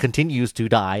 and he continues to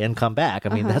die and come back. I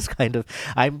mean, that's kind of,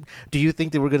 do you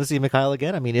think that we're going to see Mikhail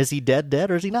again? I mean, is he dead,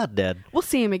 or is he not dead? We'll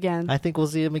see him again. I think we'll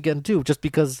see him again, too, just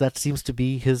because that seems to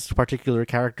be his particular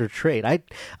character trait.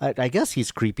 I guess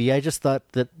he's creepy. I just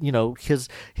thought that,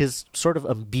 his sort of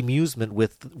bemusement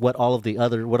with what all of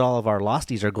our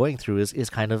Losties are going through is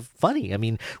kind of funny. I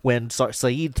mean, when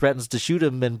Sayid threatens to shoot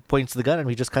him and points the gun, and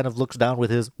he just kind of looks down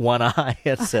with his one eye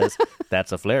and says,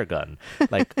 that's a flare gun.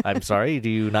 Like, I'm sorry, do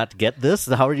you not get this?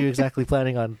 How are you exactly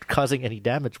planning on causing any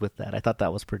damage with that? I thought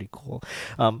that was pretty cool.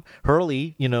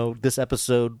 Hurley, this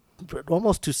episode,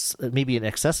 almost to maybe an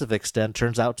excessive extent,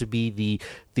 turns out to be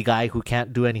the guy who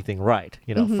can't do anything right.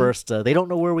 First, they don't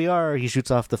know where we are. He shoots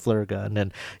off the flare gun,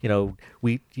 and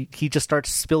he just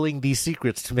starts spilling these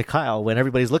secrets to Mikhail when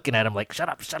everybody's looking at him like, shut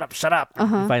up.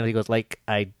 And finally he goes like,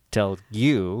 I tell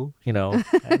you, I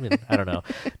mean, I don't know.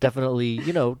 Definitely,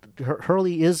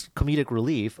 Hurley is comedic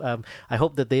relief. I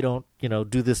hope that they don't,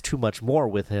 do this too much more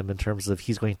with him in terms of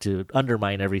he's going to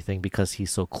undermine everything because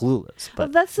he's so clueless.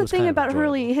 But that's the thing about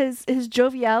Hurley. His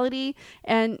joviality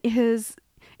and his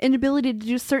inability to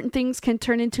do certain things can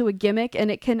turn into a gimmick,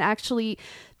 and it can actually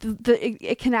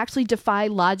it can actually defy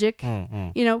logic,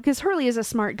 because Hurley is a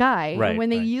smart guy. Right, and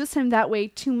when they use him that way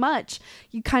too much,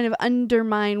 you kind of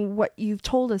undermine what you've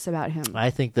told us about him. I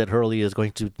think that Hurley is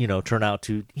going to, turn out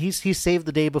to, he's saved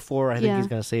the day before. I think he's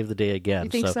going to save the day again. You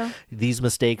think so? These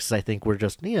mistakes, I think, were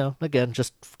just, again,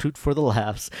 just toot for the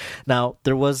laughs. Now,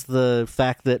 there was the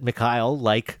fact that Mikhail,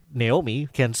 like Naomi,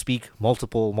 can speak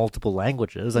multiple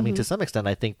languages. I mean, to some extent,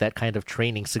 I think that kind of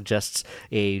training suggests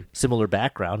a similar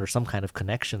background or some kind of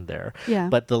connection there. Yeah.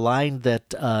 But the line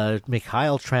that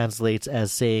Mikhail translates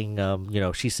as saying,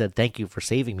 she said, "Thank you for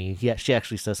saving me," she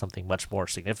actually says something much more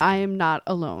significant. I am not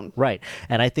alone. Right.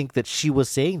 And I think that she was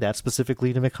saying that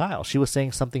specifically to Mikhail. She was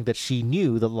saying something that she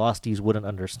knew the Losties wouldn't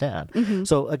understand.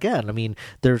 So again, I mean,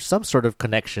 there's some sort of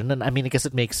connection. And I mean, I guess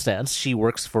it makes sense. She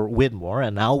works for Widmore,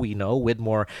 and now we know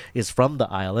Widmore is from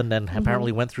the island and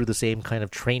apparently went through the same kind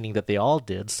of training that they all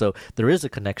did. So there is a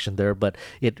connection there, but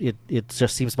it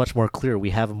just seems much more clear.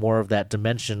 We have more of that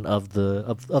dimension of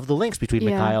the links between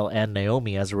Mikhail and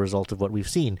Naomi as a result of what we've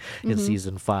seen in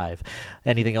season 5.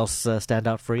 Anything else stand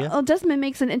out for you? Well, Desmond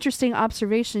makes an interesting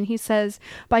observation. He says,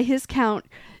 by his count,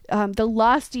 the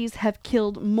Losties have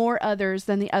killed more others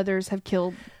than the others have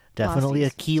killed. Definitely a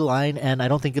key line, and I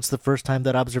don't think it's the first time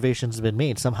that observation's been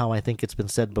made. Somehow I think it's been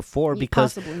said before,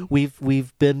 because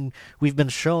we've been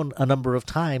shown a number of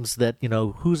times that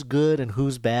who's good and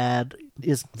who's bad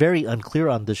is very unclear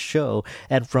on this show,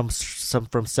 and from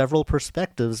several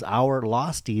perspectives, our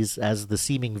Losties as the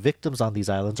seeming victims on these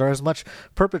islands are as much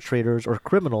perpetrators or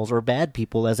criminals or bad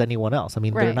people as anyone else. I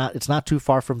mean, they're not. It's not too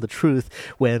far from the truth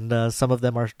when some of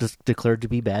them are declared to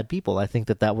be bad people. I think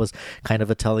that was kind of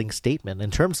a telling statement.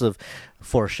 In terms of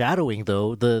foreshadowing,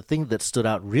 though, the thing that stood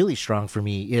out really strong for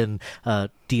me in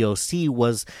DOC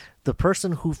was the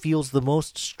person who feels the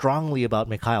most strongly about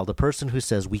Mikhail, the person who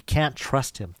says, we can't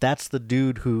trust him. That's the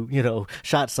dude who,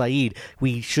 shot Saeed.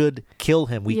 We should kill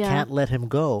him. We can't let him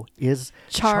go, is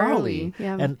Charlie.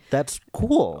 Yeah. And that's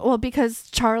cool. Well, because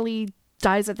Charlie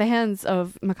dies at the hands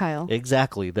of Mikhail.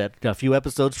 Exactly. That a few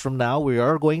episodes from now, we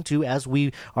are going to, as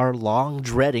we are long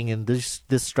dreading in this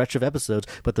stretch of episodes,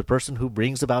 but the person who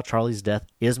brings about Charlie's death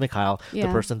is Mikhail, the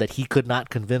person that he could not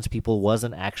convince people was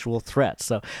an actual threat.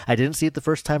 So I didn't see it the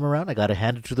first time around. I got to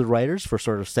hand it to the writers for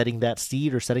sort of setting that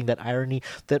seed or setting that irony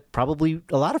that probably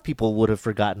a lot of people would have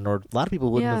forgotten, or a lot of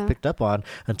people wouldn't have picked up on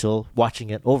until watching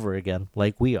it over again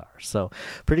like we are. So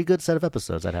pretty good set of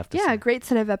episodes, I'd have to say. Yeah, great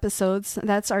set of episodes.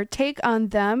 That's our take on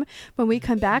them. When we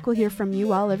come back, we'll hear from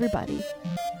you all, everybody.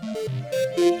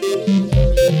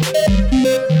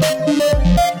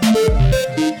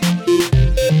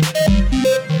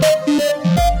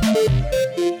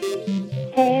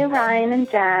 Hey, Ryan and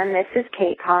Jen. This is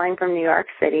Kate calling from New York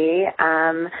City.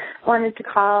 Wanted to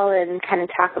call and kind of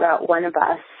talk about One of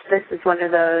Us. This is one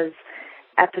of those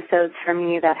episodes for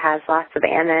me that has lots of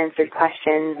unanswered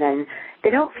questions, and they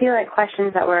don't feel like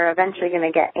questions that we're eventually going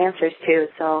to get answers to.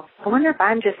 So I wonder if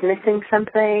I'm just missing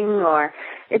something, or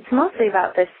it's mostly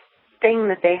about this thing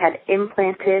that they had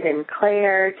implanted in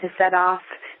Claire to set off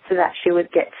so that she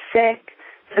would get sick.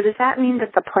 So does that mean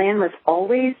that the plan was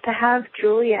always to have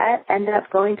Juliet end up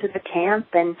going to the camp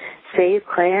and save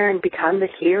Claire and become the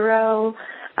hero?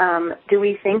 Do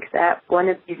we think that one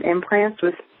of these implants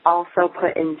was also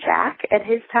put in Jack at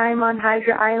his time on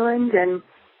Hydra Island, and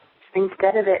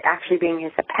instead of it actually being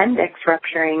his appendix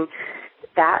rupturing,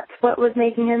 that's what was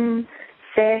making him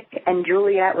sick, and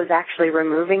Juliet was actually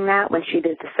removing that when she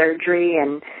did the surgery,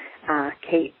 and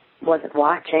Kate wasn't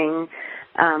watching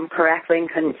correctly and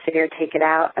couldn't see her take it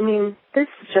out. I mean, this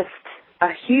is just a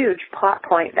huge plot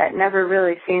point that never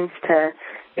really seems to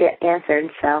get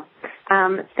answered. So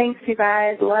thanks, you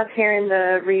guys. Love hearing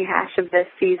the rehash of this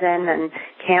season, and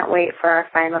can't wait for our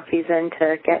final season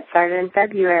to get started in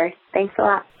February. Thanks a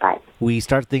lot. Bye. We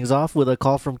start things off with a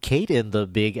call from Kate in the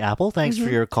Big Apple. Thanks for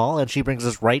your call, and she brings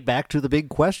us right back to the big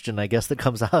question, I guess, that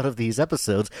comes out of these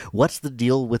episodes. What's the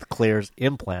deal with Claire's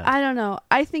implant? I don't know.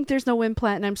 I think there's no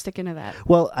implant, and I'm sticking to that.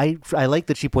 Well, I like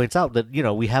that she points out that,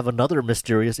 we have another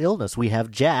mysterious illness. We have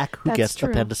Jack, who gets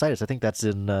appendicitis. I think that's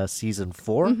in season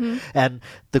 4. And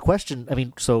the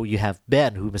question, so you have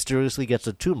Ben, who mysteriously gets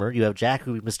a tumor. You have Jack,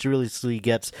 who mysteriously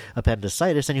gets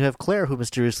appendicitis. And you have Claire, who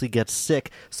mysteriously gets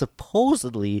sick.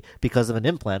 supposedly because of an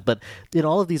implant. But in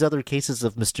all of these other cases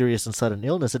of mysterious and sudden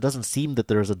illness, it doesn't seem that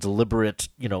there's a deliberate,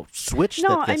 switch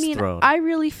that gets thrown. I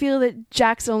really feel that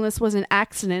Jack's illness was an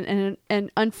accident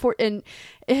and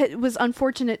it was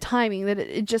unfortunate timing that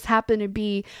it just happened to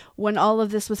be when all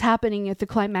of this was happening at the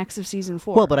climax of season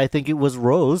 4. Well, but I think it was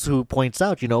Rose who points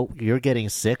out, you're getting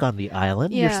sick on the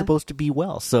island. Yeah. You're supposed to be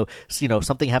well. So,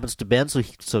 something happens to Ben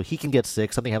so he can get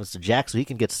sick. Something happens to Jack so he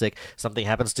can get sick. Something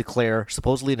happens to Claire,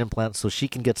 supposedly an implant, so she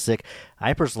can get sick.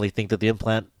 I personally think that the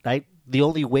implant, the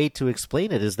only way to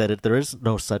explain it is that there is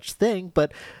no such thing.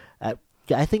 But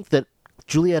I think that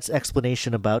Juliet's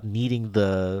explanation about needing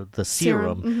the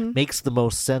serum makes the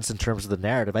most sense in terms of the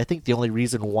narrative. I think the only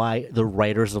reason why the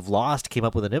writers of Lost came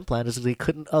up with an implant is they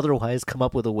couldn't otherwise come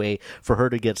up with a way for her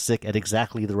to get sick at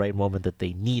exactly the right moment that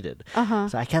they needed.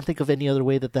 So I can't think of any other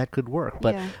way that could work.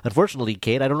 But unfortunately,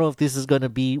 Kate, I don't know if this is going to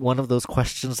be one of those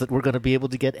questions that we're going to be able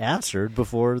to get answered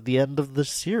before the end of the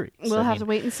series. We'll have to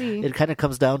wait and see. It kind of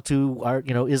comes down to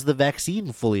is the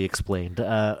vaccine fully explained?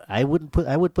 I would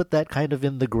put that kind of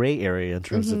in the gray area in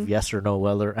terms of yes or no,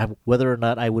 whether or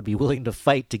not I would be willing to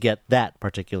fight to get that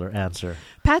particular answer.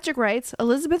 Patrick writes,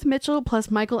 Elizabeth Mitchell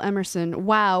plus Michael Emerson.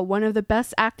 Wow, one of the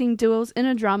best acting duos in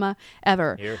a drama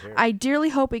ever. Hear, hear. I dearly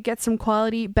hope it gets some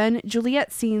quality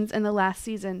Ben-Juliet scenes in the last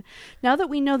season. Now that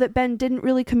we know that Ben didn't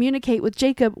really communicate with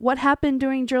Jacob, what happened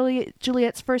during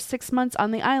Juliet's first 6 months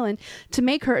on the island to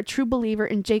make her a true believer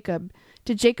in Jacob?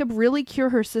 Did Jacob really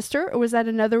cure her sister, or was that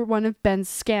another one of Ben's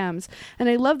scams? And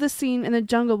I love the scene in the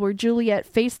jungle where Juliet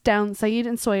faced down Sayid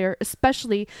and Sawyer,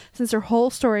 especially since her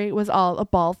whole story was all a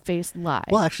bald-faced lie.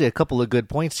 Well, actually, a couple of good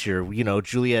points here.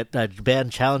 Ben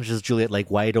challenges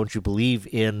Juliet, why don't you believe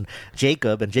in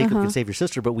Jacob? And Jacob can save your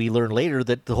sister. But we learn later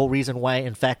that the whole reason why,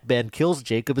 in fact, Ben kills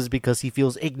Jacob is because he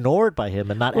feels ignored by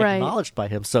him and not acknowledged by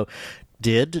him. So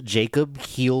did Jacob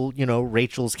heal,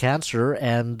 Rachel's cancer,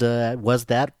 and was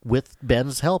that with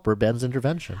Ben's help or Ben's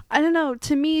intervention? I don't know.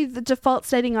 To me, the default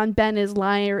setting on Ben is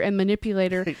liar and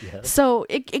manipulator. Yes. So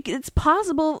it's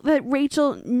possible that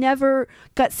Rachel never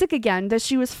got sick again, that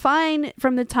she was fine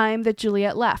from the time that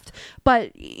Juliet left.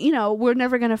 But, we're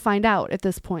never going to find out at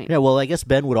this point. Yeah, well, I guess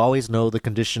Ben would always know the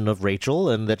condition of Rachel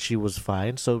and that she was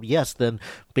fine. So, yes, then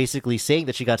basically saying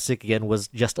that she got sick again was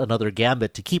just another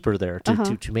gambit to keep her there,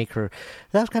 to make her...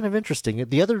 That's kind of interesting.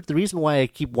 The reason why I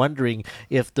keep wondering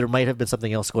if there might have been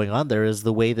something else going on there is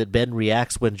the way that Ben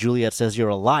reacts when Juliet says you're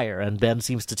a liar, and Ben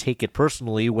seems to take it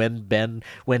personally when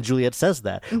Juliet says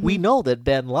that. We know that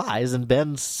Ben lies, and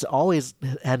Ben's always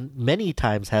and many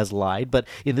times has lied, but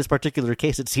in this particular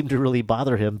case, it seemed to really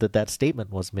bother him that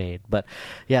statement was made. But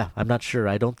yeah, I'm not sure.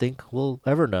 I don't think we'll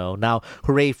ever know. Now,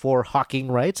 hooray for Hawking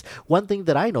writes, one thing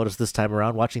that I noticed this time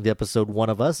around watching the episode One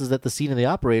of Us is that the scene in the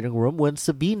operating room when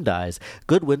Sabine dies.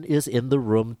 Goodwin is in the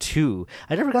room too.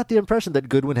 I never got the impression that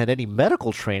Goodwin had any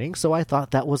medical training, so I thought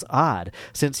that was odd.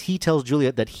 Since he tells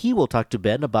Juliet that he will talk to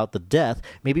Ben about the death,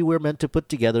 maybe we're meant to put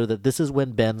together that this is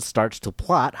when Ben starts to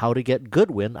plot how to get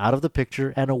Goodwin out of the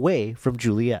picture and away from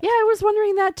Juliet. Yeah, I was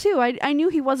wondering that too. I knew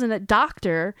he wasn't a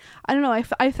doctor. I don't know.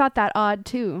 I thought that odd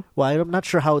too. Well, I'm not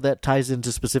sure how that ties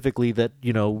into specifically that,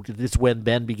 it's when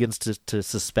Ben begins to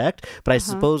suspect, but I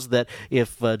suppose that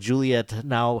if Juliet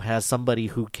now has somebody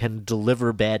who can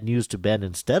deliver bad news to Ben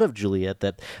instead of Juliet,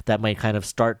 that might kind of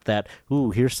start that,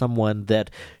 here's someone that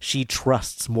she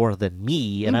trusts more than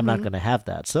me, and I'm not going to have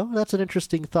that. So that's an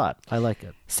interesting thought. I like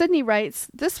it. Sydney writes,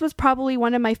 this was probably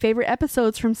one of my favorite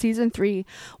episodes from season 3.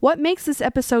 What makes this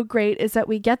episode great is that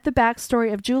we get the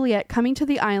backstory of Juliet coming to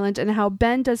the island and how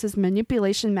Ben does his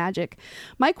manipulation magic.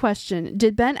 My question,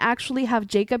 did Ben actually have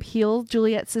Jacob heal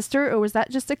Juliet's sister, or was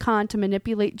that just a con to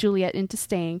manipulate Juliet into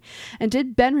staying? And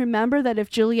did Ben remember that if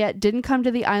Juliet didn't come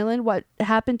to the island, what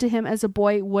happened to him as a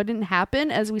boy wouldn't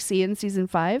happen, as we see in season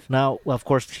 5? Now, well, of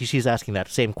course, she's asking that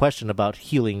same question about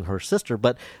healing her sister,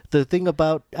 but the thing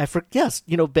about, yes,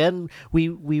 Ben,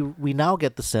 we now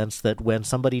get the sense that when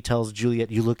somebody tells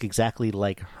Juliet you look exactly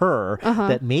like her,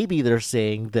 that maybe they're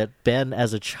saying that Ben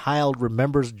as a child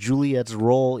remembers Juliet's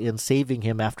role in saving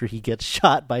him after he gets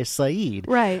shot by Sayid.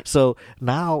 Right. So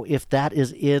now if that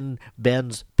is in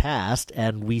Ben's past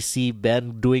and we see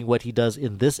Ben doing what he does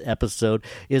in this episode,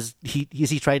 is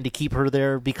he trying to keep her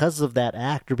there because of that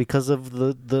act or because of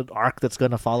the arc that's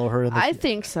going to follow her in the I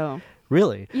think so.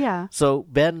 Really? Yeah. So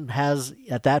Ben has,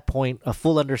 at that point, a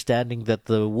full understanding that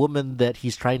the woman that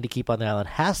he's trying to keep on the island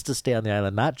has to stay on the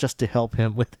island, not just to help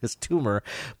him with his tumor,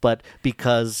 but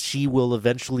because she will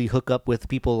eventually hook up with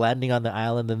people landing on the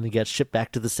island and then get shipped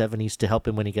back to the 70s to help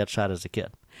him when he gets shot as a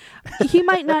kid. He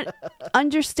might not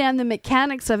understand the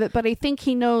mechanics of it, but I think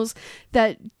he knows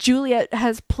that Juliet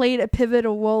has played a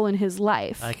pivotal role in his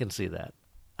life. I can see that.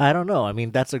 I don't know. I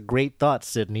mean, that's a great thought,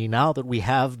 Sydney. Now that we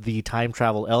have the time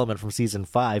travel element from season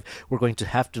 5, we're going to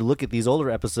have to look at these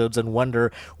older episodes and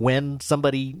wonder when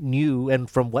somebody knew and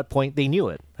from what point they knew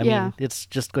it. I mean, it's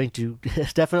just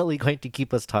it's definitely going to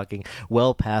keep us talking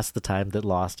well past the time that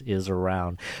Lost is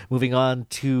around. Moving on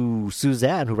to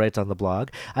Suzanne, who writes on the blog,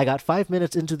 I got 5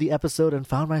 minutes into the episode and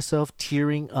found myself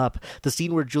tearing up. The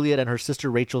scene where Juliet and her sister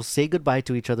Rachel say goodbye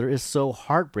to each other is so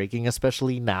heartbreaking,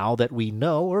 especially now that we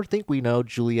know, or think we know,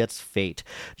 Juliet's fate.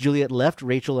 Juliet left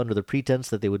Rachel under the pretense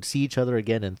that they would see each other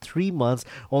again in 3 months,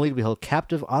 only to be held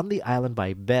captive on the island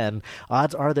by Ben.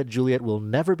 Odds are that Juliet will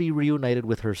never be reunited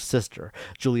with her sister.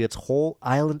 Juliet's whole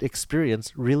island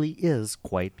experience really is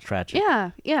quite tragic.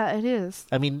 Yeah, it is.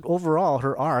 I mean, overall,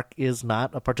 her arc is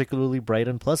not a particularly bright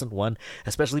and pleasant one,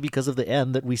 especially because of the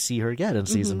end that we see her get in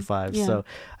season 5. Yeah. So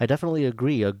I definitely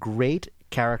agree. A great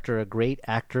character, a great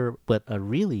actor, but a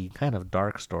really kind of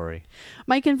dark story.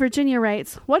 Mike in Virginia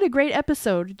writes, what a great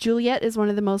episode. Juliet is one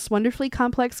of the most wonderfully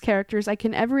complex characters I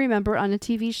can ever remember on a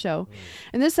TV show.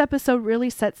 And this episode really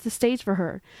sets the stage for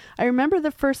her. I remember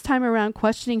the first time around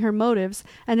questioning her motives,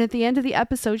 and at the end of the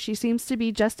episode she seems to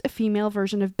be just a female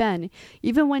version of Ben.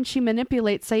 Even when she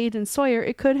manipulates Sayid and Sawyer,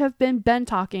 it could have been Ben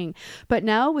talking. But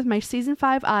now, with my season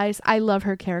 5 eyes, I love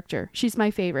her character. She's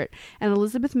my favorite. And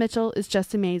Elizabeth Mitchell is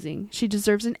just amazing. She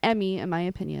deserves an Emmy, in my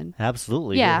opinion.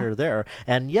 Absolutely. Yeah. You're there.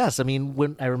 And yes, I mean,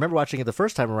 when I remember watching it the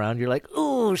first time around, you're like,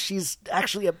 oh, she's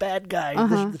actually a bad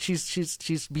guy.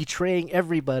 She's betraying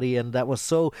everybody, and that was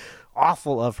so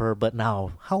awful of her. But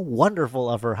now, how wonderful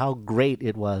of her, how great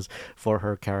it was for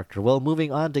her character. Well,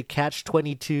 moving on to Catch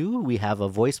 22, we have a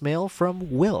voicemail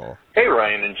from Will. Hey,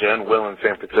 Ryan and Jen. Will in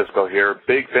San Francisco here.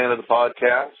 Big fan of the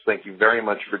podcast. Thank you very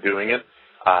much for doing it.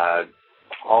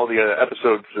 All the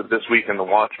episodes of this week in the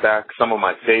watch back, some of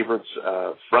my favorites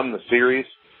from the series,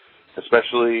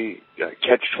 especially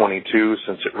Catch 22,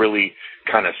 since it really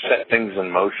kind of set things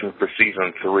in motion for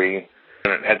season 3.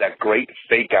 And it had that great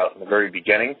fake out in the very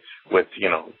beginning with,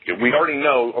 we already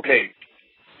know, okay,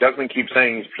 Desmond keeps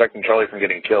saying he's protecting Charlie from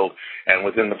getting killed, and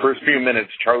within the first few minutes,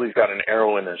 Charlie's got an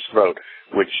arrow in his throat,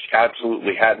 which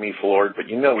absolutely had me floored, but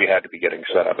we had to be getting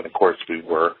set up, and of course we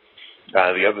were.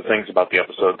 The other things about the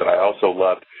episode that I also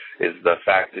loved is the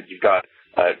fact that you've got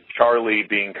Charlie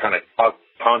being kind of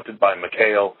taunted by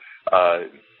Mikhail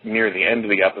near the end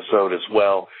of the episode as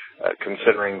well,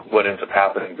 considering what ends up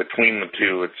happening between the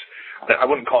two. I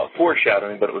wouldn't call it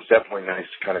foreshadowing, but it was definitely nice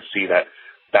to kind of see that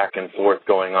back and forth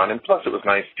going on. And plus it was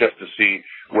nice just to see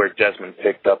where Desmond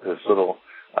picked up his little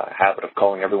habit of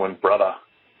calling everyone brother.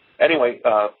 Anyway,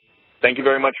 thank you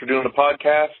very much for doing the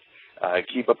podcast.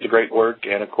 Keep up the great work.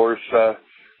 And, of course,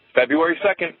 February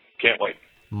 2nd. Can't wait.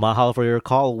 Mahalo for your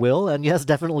call, Will. And yes,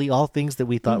 definitely all things that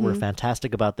we thought were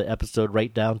fantastic about the episode,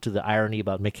 right down to the irony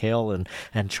about Mikhail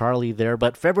and Charlie there.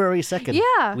 But February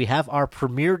 2nd, we have our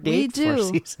premiere date for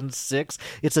season 6.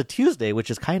 It's a Tuesday, which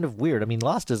is kind of weird. I mean,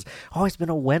 Lost has always been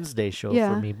a Wednesday show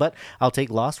for me, but I'll take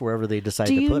Lost wherever they decide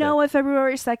to put it. Do you know what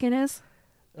February 2nd is?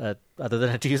 Other than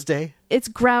a Tuesday? It's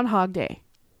Groundhog Day.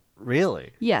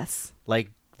 Really? Yes. Like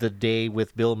the day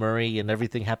with Bill Murray and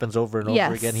everything happens over and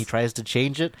over again. He tries to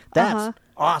change it. That's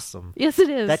awesome. Yes, it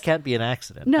is. That can't be an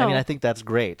accident. No. I mean, I think that's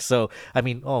great. So, I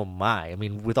mean, oh my. I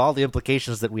mean, with all the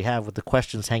implications that we have with the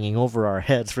questions hanging over our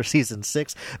heads for season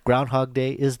 6, Groundhog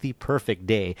Day is the perfect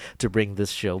day to bring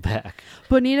this show back.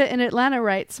 Bonita in Atlanta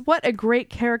writes, what a great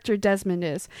character Desmond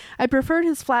is. I preferred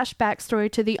his flashback story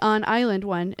to the on-island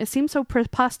one. It seems so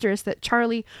preposterous that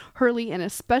Charlie, Hurley, and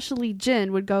especially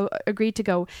Jin would agree to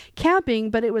go camping,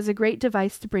 but it was a great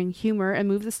device to bring humor and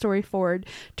move the story forward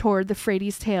toward the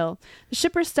Freighty's tale. The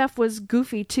shipper stuff was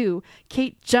goofy too.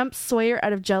 Kate jumps Sawyer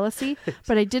out of jealousy,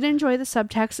 but I did enjoy the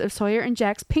subtext of Sawyer and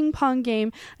Jack's ping pong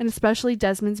game, and especially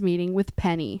Desmond's meeting with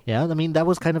Penny. Yeah, I mean, that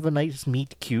was kind of a nice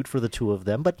meet cute for the two of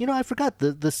them. But, I forgot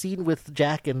the scene with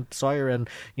Jack and Sawyer, and,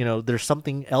 there's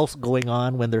something else going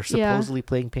on when they're supposedly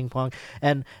playing ping pong.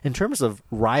 And in terms of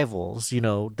rivals,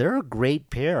 they're a great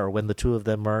pair when the two of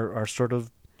them are sort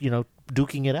of,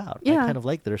 duking it out. I kind of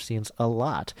like their scenes a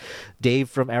lot. Dave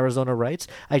from Arizona writes,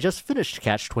 I just finished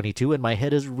Catch 22 and my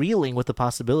head is reeling with the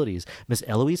possibilities. Miss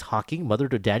Eloise Hawking, mother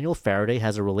to Daniel Faraday,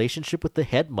 has a relationship with the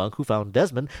head monk who found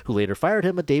Desmond, who later fired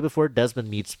him a day before Desmond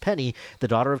meets Penny, the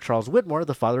daughter of Charles Widmore,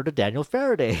 the father to Daniel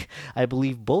Faraday. I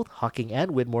believe both Hawking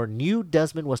and Widmore knew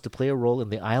Desmond was to play a role in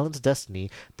the island's destiny,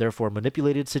 therefore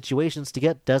manipulated situations to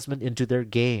get Desmond into their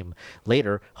game.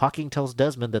 Later, Hawking tells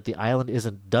Desmond that the island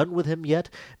isn't done with him yet,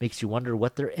 makes you wonder wonder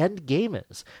what their end game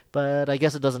is. But I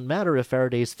guess it doesn't matter if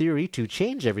Faraday's theory to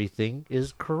change everything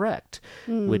is correct,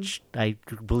 which I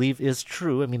believe is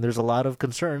true. I mean, there's a lot of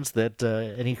concerns that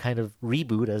any kind of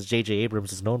reboot, as J.J.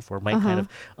 Abrams is known for, might kind of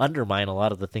undermine a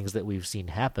lot of the things that we've seen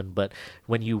happen. But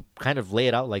when you kind of lay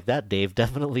it out like that, Dave,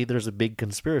 definitely there's a big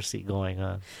conspiracy going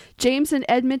on. James in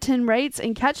Edmonton writes,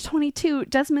 in Catch-22,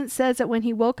 Desmond says that when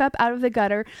he woke up out of the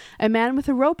gutter, a man with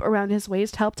a rope around his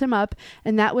waist helped him up,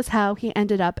 and that was how he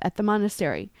ended up at the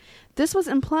monastery. This was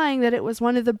implying that it was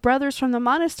one of the brothers from the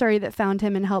monastery that found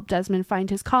him and helped Desmond find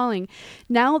his calling.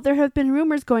 Now, there have been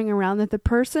rumors going around that the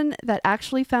person that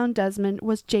actually found Desmond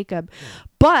was Jacob.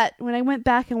 But when I went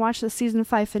back and watched the season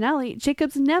 5 finale,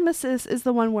 Jacob's nemesis is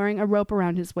the one wearing a rope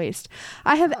around his waist.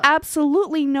 I have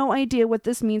absolutely no idea what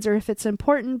this means or if it's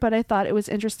important, but I thought it was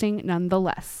interesting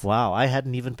nonetheless. Wow, I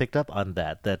hadn't even picked up on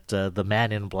that the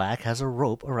man in black has a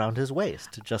rope around his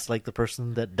waist, just like the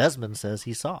person that Desmond says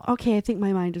he saw. Okay, I think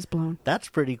my mind is blown. That's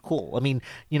pretty cool. I mean,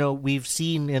 we've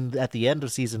seen at the end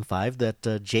of season 5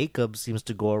 that Jacob seems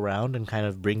to go around and kind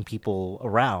of bring people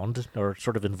around or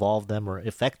sort of involve them or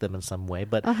affect them in some way.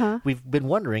 But we've been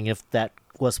wondering if that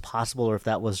was possible or if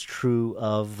that was true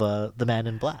of the man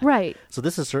in black. Right. So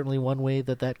this is certainly one way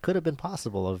that could have been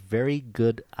possible. A very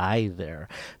good eye there.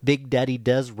 Big Daddy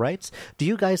Des writes, do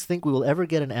you guys think we will ever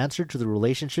get an answer to the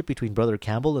relationship between Brother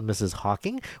Campbell and Mrs.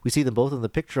 Hawking? We see them both in the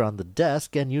picture on the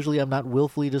desk, and usually I'm not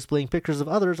willfully displaying pictures of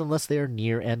others unless they are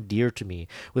near and dear to me.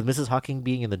 With Mrs. Hawking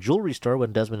being in the jewelry store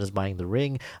when Desmond is buying the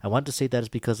ring, I want to say that is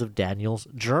because of Daniel's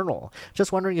journal.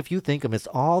 Just wondering if you think, amidst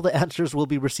all the answers we'll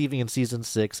be receiving in season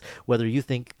 6, whether you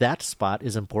think that spot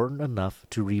is important enough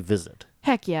to revisit.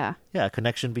 Heck yeah. Yeah, a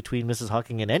connection between Mrs.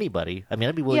 Hawking and anybody. I mean,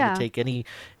 I'd be willing to take any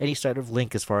sort of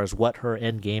link as far as what her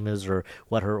end game is or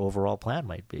what her overall plan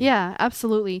might be. Yeah,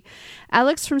 absolutely.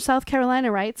 Alex from South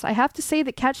Carolina writes, I have to say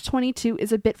that Catch-22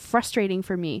 is a bit frustrating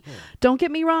for me. Don't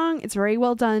get me wrong, it's very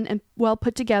well done and well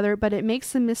put together, but it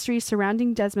makes the mystery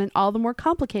surrounding Desmond all the more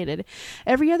complicated.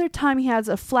 Every other time he has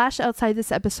a flash outside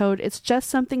this episode, it's just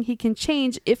something he can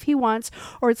change if he wants,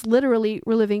 or it's literally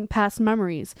reliving past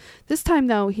memories. This time,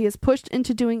 though, he is pushed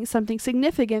into doing something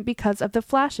significant because of the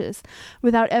flashes.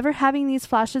 Without ever having these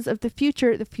flashes of the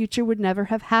future would never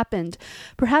have happened.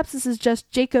 Perhaps this is just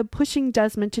Jacob pushing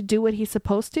Desmond to do what he's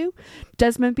supposed to.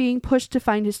 Desmond being pushed to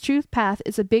find his truth path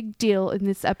is a big deal in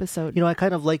this episode. I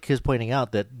kind of like his pointing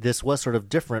out that this was sort of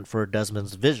different for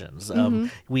Desmond's visions.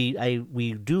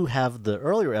 We do have the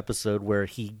earlier episode where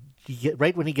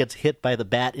right when he gets hit by the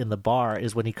bat in the bar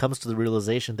is when he comes to the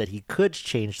realization that he could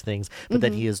change things, but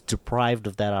then he is deprived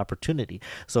of that opportunity.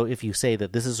 So if you say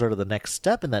that this is sort of the next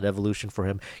step in that evolution for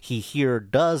him, he here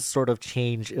does sort of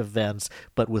change events,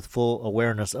 but with full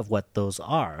awareness of what those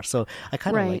are. So I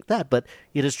kind of like that. But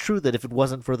it is true that if it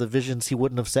wasn't for the visions, he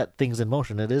wouldn't have set things in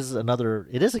motion. It is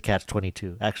a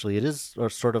Catch-22. Actually, it is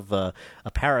sort of a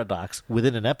paradox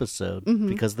within an episode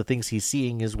because the things he's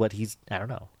seeing is what I don't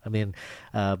know. I mean,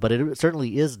 but it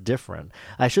certainly is different.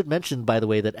 I should mention, by the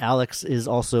way, that Alex is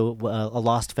also a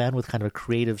Lost fan with kind of a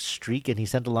creative streak, and he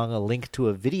sent along a link to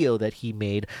a video that he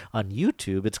made on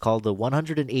YouTube. It's called the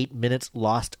 108 Minutes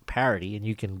Lost Parody, and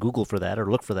you can Google for that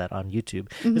or look for that on YouTube.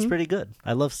 It's pretty good.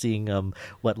 I love seeing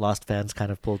what Lost fans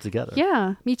kind of pull together.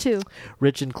 Yeah, me too.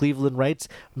 Rich in Cleveland writes,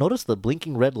 notice the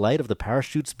blinking red light of the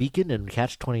parachute's beacon in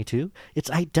Catch-22? It's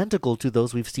identical to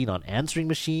those we've seen on answering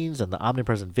machines and the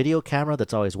omnipresent video camera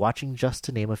that's always watching, just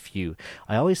to name a few.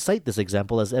 I always cite this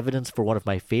example as evidence for one of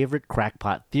my favorite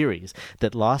crackpot theories,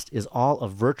 that Lost is all a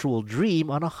virtual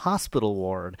dream on a hospital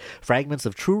ward. Fragments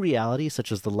of true reality,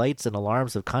 such as the lights and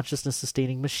alarms of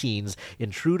consciousness-sustaining machines,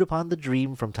 intrude upon the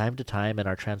dream from time to time and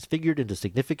are transfigured into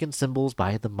significant symbols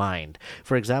by the mind.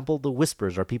 For example, the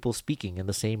whispers are people speaking in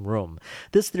the same room.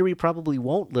 This theory probably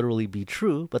won't literally be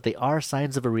true, but they are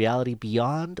signs of a reality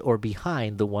beyond or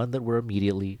behind the one that we're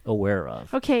immediately aware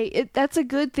of. Okay, that's a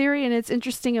good theory, and it's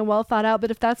interesting and well thought out,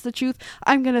 but if that's the truth,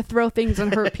 I'm going to throw things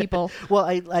and hurt people. Well,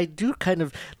 I do kind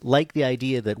of like the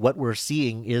idea that what we're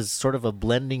seeing is sort of a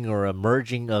blending or a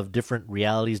merging of different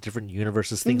realities, different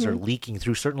universes. Things are leaking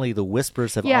through. Certainly the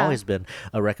whispers have always been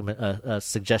a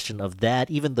suggestion of that.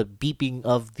 Even the beeping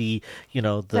of the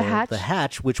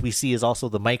hatch, which we see is also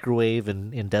the microwave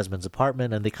in Desmond's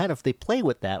apartment, and they play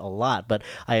with that a lot. But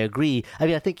I agree. I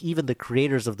mean, I think even the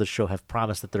creators of the show have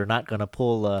promised that they're not going to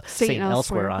pull Saint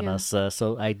Elsewhere on us.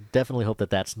 So I definitely hope that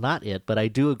that's not it. But I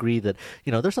do agree that,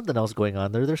 there's something else going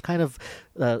on there. There's kind of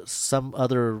some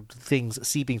other things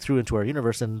seeping through into our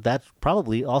universe, and that's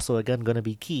probably also, again, going to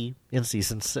be key in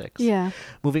season 6. Yeah.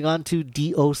 Moving on to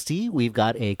DOC, we've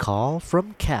got a call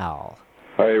from Cal.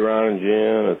 Hey, Ron and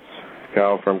Jen, it's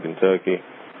Cal from Kentucky.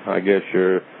 I guess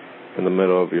you're in the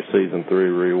middle of your season 3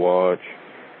 rewatch.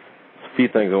 A few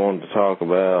things I wanted to talk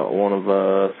about. One of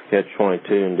Us,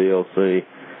 Catch-22, and DLC.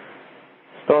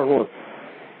 Starting with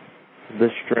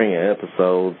this string of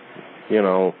episodes, you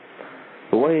know,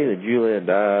 the way that Juliet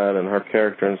died and her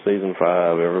character in season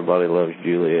 5, everybody loves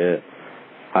Juliet.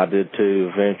 I did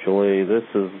too eventually. This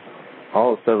is,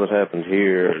 all the stuff that happened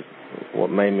here is what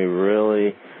made me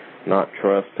really not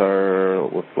trust her,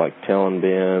 with like telling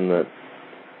Ben that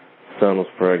Sun was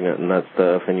pregnant and that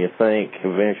stuff, and you think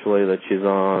eventually that she's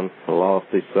on the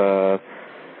Losty side.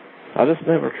 I just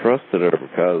never trusted her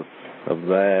because of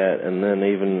that, and then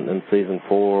even in season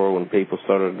 4, when people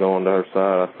started going to her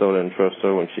side, I still didn't trust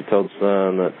her when she told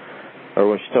Sun that, or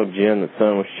when she told Jen that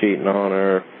Sun was cheating on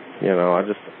her. You know, I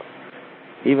just,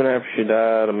 even after she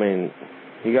died, I mean,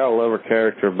 you gotta love her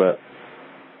character, but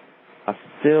I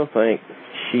still think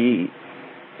she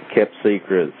kept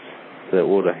secrets that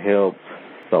would have helped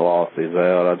the Losties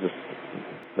out.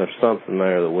 There's something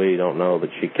there that we don't know that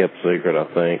she kept secret,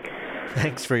 I think.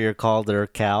 Thanks for your call there,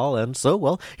 Cal. And so,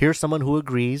 well, here's someone who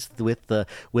agrees with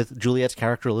Juliet's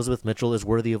character. Elizabeth Mitchell is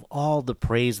worthy of all the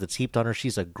praise that's heaped on her.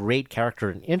 She's a great character,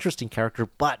 an interesting character,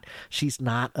 but she's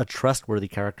not a trustworthy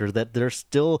character. That there's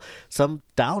still some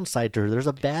downside to her. There's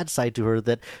a bad side to her,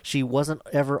 that she wasn't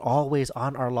ever always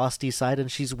on our Losty side,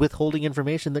 and she's withholding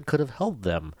information that could have helped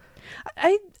them.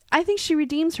 I think she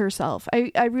redeems herself.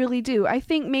 I really do. I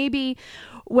think maybe,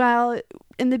 well,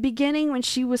 in the beginning when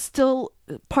she was still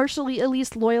partially at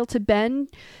least loyal to Ben,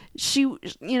 she,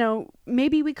 you know,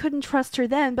 maybe we couldn't trust her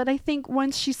then, but I think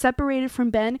once she separated from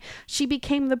Ben, she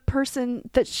became the person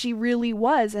that she really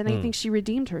was, and I think she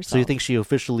redeemed herself. So you think she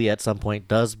officially at some point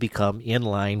does become in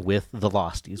line with the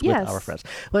Losties, with our friends?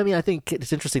 Well, I mean, I think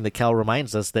it's interesting that Cal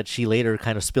reminds us that she later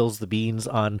kind of spills the beans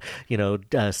on, you know,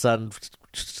 Sun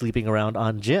sleeping around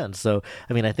on Jen. So,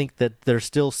 I mean, I think that there's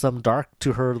still some dark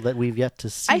to her that we've yet to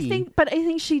see. I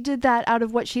think she did that out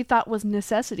of what she thought was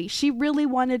necessity. She really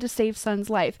wanted to save Sun's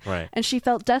life. Right. And she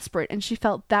felt desperate, and she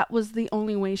felt that was the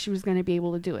only way she was going to be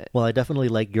able to do it. Well, I definitely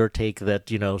like your take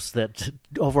that, you know, that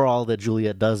overall that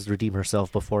Juliet does redeem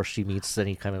herself before she meets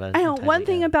any kind of... I know, one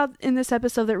thing about in this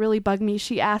episode that really bugged me,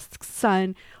 she asks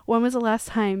Sun, when was the last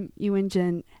time you and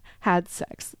Jen had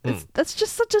sex? That's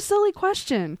just such a silly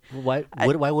question. Why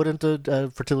wouldn't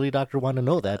a fertility doctor want to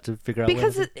know that to figure out?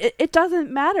 Because it doesn't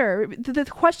matter. The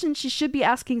question she should be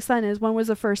asking Sun is, when was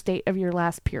the first date of your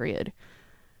last period?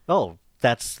 Oh,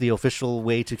 that's the official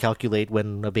way to calculate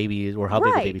when a baby or how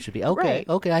big a baby should be. Okay,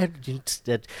 okay.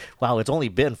 Wow, it's only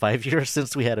been 5 years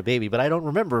since we had a baby, but I don't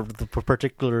remember the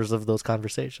particulars of those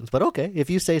conversations. But okay, if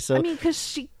you say so. I mean, because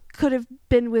she could have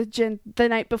been with Jen the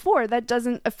night before. That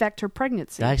doesn't affect her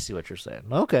pregnancy. I see what you're saying.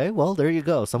 Okay, well, there you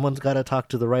go. Someone's got to talk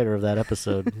to the writer of that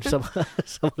episode.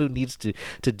 Someone who needs to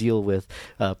deal with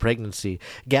pregnancy.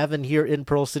 Gavin here in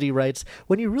Pearl City writes,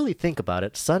 when you really think about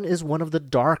it, Sun is one of the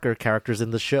darker characters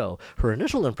in the show. Her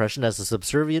initial impression as a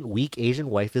subservient, weak Asian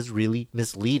wife is really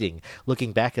misleading.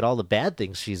 Looking back at all the bad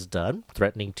things she's done,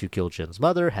 threatening to kill Jen's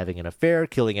mother, having an affair,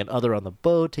 killing another on the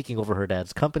boat, taking over her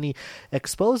dad's company,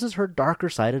 exposes her darker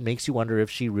side and makes you wonder if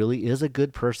she really is a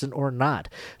good person or not.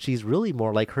 She's really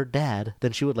more like her dad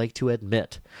than she would like to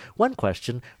admit. One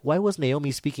question, why was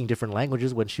Naomi speaking different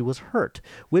languages when she was hurt?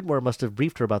 Widmore must have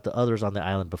briefed her about the others on the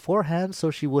island beforehand,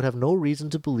 so she would have no reason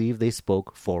to believe they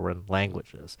spoke foreign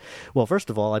languages. Well, first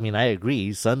of all, I mean, I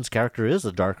agree. Sun's character is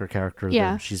a darker character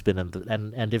than she's been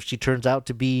in. And if she turns out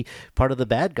to be part of the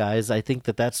bad guys, I think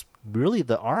that's really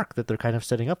the arc that they're kind of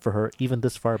setting up for her, even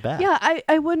this far back. Yeah,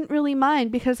 I wouldn't really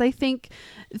mind, because I think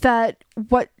that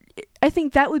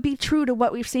would be true to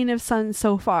what we've seen of Sun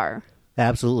so far.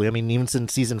 Absolutely. I mean, even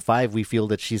since season 5, we feel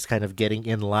that she's kind of getting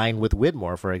in line with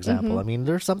Widmore, for example. I mean,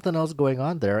 there's something else going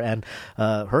on there, and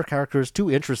her character is too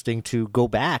interesting to go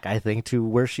back, I think, to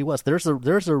where she was. There's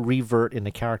a revert in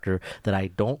the character that I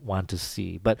don't want to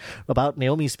see. But about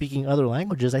Naomi speaking other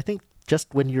languages, I think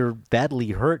just when you're badly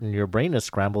hurt and your brain is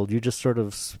scrambled, you just sort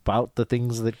of spout the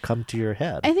things that come to your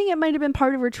head. I think it might have been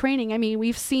part of her training. I mean,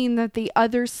 we've seen that the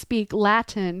others speak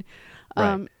Latin.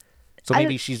 Right. So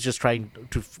maybe she's just trying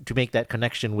to make that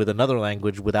connection with another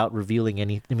language without revealing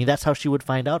any. I mean, that's how she would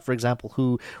find out, for example,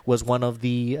 who was one of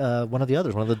the others, one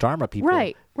of the Dharma people.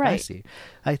 Right. I see.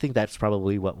 I think that's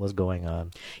probably what was going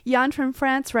on. Jan from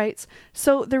France writes,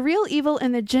 so the real evil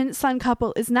in the Jin-Sun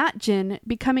couple is not Jin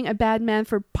becoming a bad man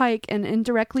for Pike and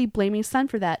indirectly blaming Sun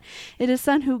for that. It is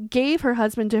Sun who gave her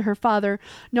husband to her father,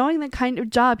 knowing the kind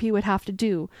of job he would have to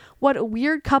do. What a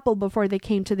weird couple before they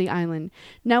came to the island.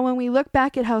 Now, when we look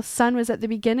back at how Sun Sun was at the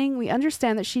beginning, we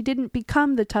understand that she didn't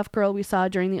become the tough girl we saw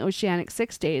during the Oceanic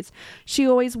 6 days. She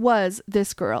always was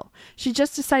this girl. She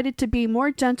just decided to be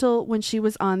more gentle when she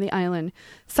was on the island.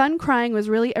 Sun crying was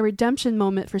really a redemption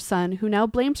moment for Sun, who now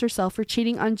blames herself for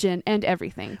cheating on Jin and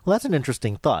everything. Well, that's an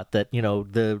interesting thought, that, you know,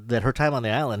 that her time on the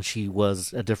island, she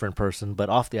was a different person, but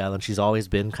off the island, she's always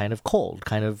been kind of cold,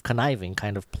 kind of conniving,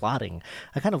 kind of plotting.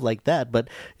 I kind of like that, but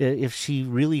if she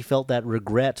really felt that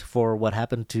regret for what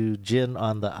happened to Jin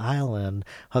on the island,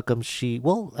 how come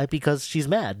because she's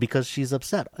mad, because she's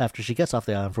upset after she gets off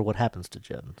the island for what happens to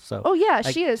Jin. So, oh yeah,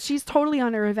 she is. She's totally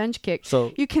on a revenge kick.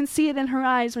 So you can see it in her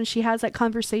eyes when she has that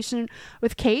conversation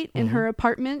with Kate in her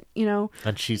apartment, you know.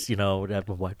 And she's, you know,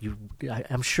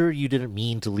 I'm sure you didn't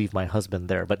mean to leave my husband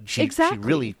there, but she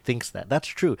really thinks that. That's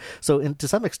true. So to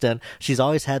some extent, she's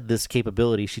always had this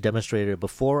capability. She demonstrated it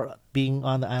before being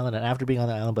on the island and after being on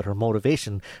the island, but her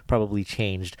motivation probably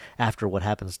changed after what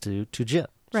happens to Jin.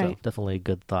 Right. So definitely a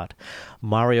good thought.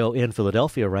 Mario in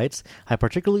Philadelphia writes, I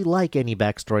particularly like any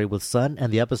backstory with Sun, and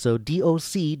the episode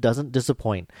DOC doesn't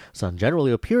disappoint. Sun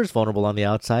generally appears vulnerable on the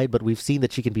outside, but we've seen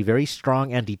that she can be very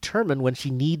strong and determined when she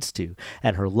needs to,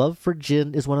 and her love for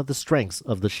Jin is one of the strengths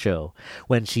of the show.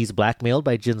 When she's blackmailed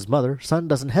by Jin's mother, Sun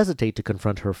doesn't hesitate to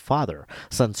confront her father.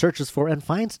 Sun searches for and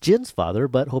finds Jin's father,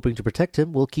 but hoping to protect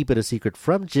him, will keep it a secret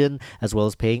from Jin, as well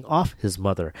as paying off his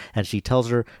mother. And she tells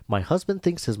her, my husband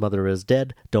thinks his mother is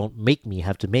dead. Don't make me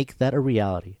have to make that a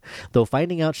reality. Though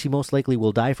finding out she most likely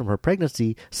will die from her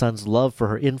pregnancy, Sun's love for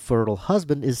her infertile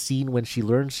husband is seen when she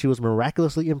learns she was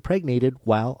miraculously impregnated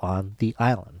while on the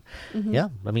island. Mm-hmm. Yeah,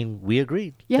 I mean, we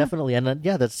agree. Yeah. Definitely. And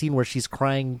that scene where she's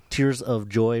crying tears of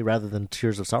joy rather than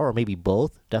tears of sorrow, or maybe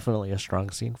both, definitely a strong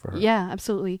scene for her. Yeah,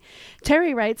 absolutely.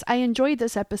 Terry writes, I enjoyed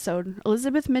this episode.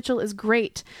 Elizabeth Mitchell is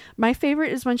great. My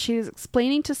favorite is when she is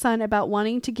explaining to Sun about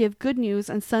wanting to give good news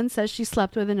and Sun says she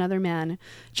slept with another man.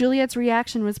 Juliet's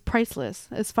reaction was priceless.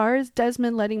 As far as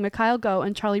Desmond letting Mikhail go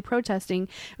and Charlie protesting,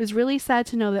 it was really sad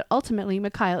to know that ultimately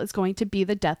Mikhail is going to be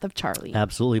the death of Charlie.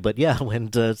 Absolutely. But yeah,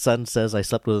 when Sun says, I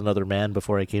slept with another man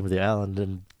before I came to the island,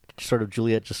 and sort of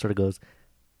Juliet just sort of goes,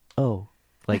 oh.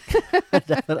 Like,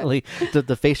 definitely,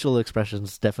 the facial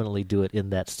expressions definitely do it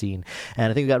in that scene. And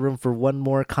I think we got room for one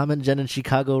more comment. Jen in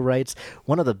Chicago writes,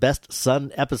 one of the best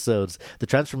Sun episodes. The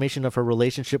transformation of her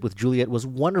relationship with Juliet was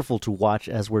wonderful to watch,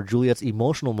 as were Juliet's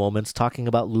emotional moments talking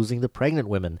about losing the pregnant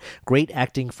women. Great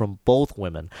acting from both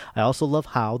women. I also love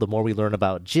how, the more we learn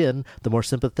about Jin, the more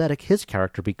sympathetic his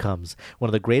character becomes. One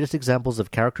of the greatest examples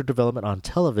of character development on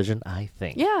television, I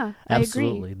think. Yeah,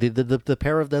 absolutely. I agree. The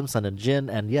pair of them, Sun and Jin,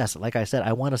 and yes, like I said,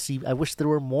 I wish there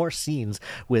were more scenes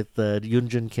with Yoon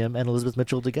Jin Kim and Elizabeth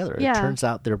Mitchell together. Yeah. It turns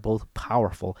out they're both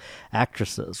powerful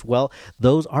actresses. Well,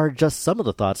 those are just some of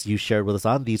the thoughts you shared with us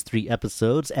on these 3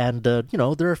 episodes. And,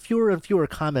 there are fewer and fewer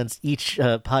comments each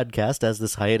podcast as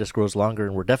this hiatus grows longer.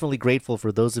 And we're definitely grateful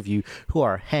for those of you who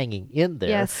are hanging in there.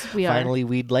 Yes, we are. Finally,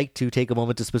 we'd like to take a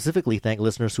moment to specifically thank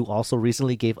listeners who also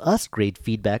recently gave us great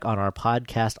feedback on our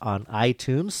podcast on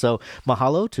iTunes. So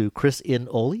mahalo to Chris in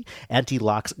Oli, Auntie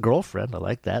Locke's girlfriend, I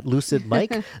like that, Lucid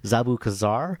Mike, Zabu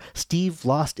Kazar, Steve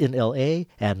Lost in LA,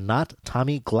 and Not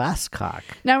Tommy Glasscock.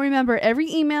 Now remember, every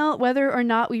email, whether or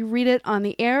not we read it on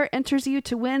the air, enters you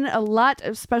to win a lot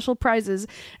of special prizes.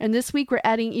 And this week we're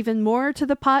adding even more to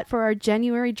the pot for our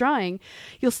January drawing.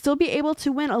 You'll still be able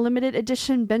to win a limited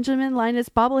edition Benjamin Linus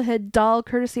bobblehead doll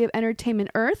courtesy of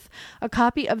Entertainment Earth, a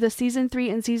copy of the Season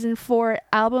 3 and Season 4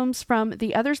 albums from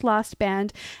the Others Lost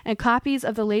band, and copies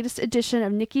of the latest edition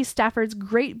of Nikki Stafford's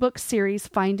great book series,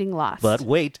 Finding Lost. But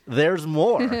wait, there's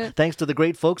more. Thanks to the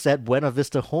great folks at Buena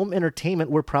Vista Home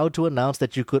Entertainment, we're proud to announce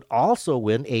that you could also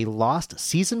win a Lost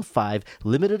Season 5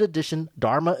 limited edition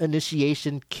Dharma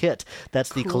Initiation Kit.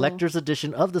 That's the collector's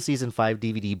edition of the Season 5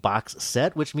 DVD box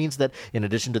set, which means that in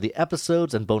addition to the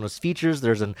episodes and bonus features,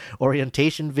 there's an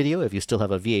orientation video, if you still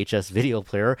have a VHS video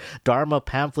player, Dharma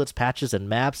pamphlets, patches, and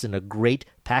maps in a great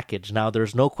package. Now,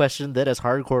 there's no question that as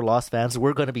hardcore Lost fans,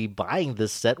 we're going to be buying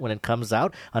this set when it comes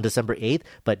out on December 8th,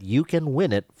 but you can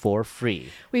win it for free.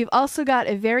 We've also got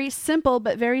a very simple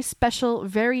but very special,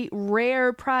 very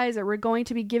rare prize that we're going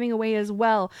to be giving away as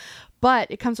well.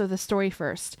 But it comes with a story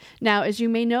first. Now, as you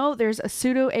may know, there's a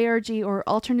pseudo-ARG or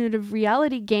alternative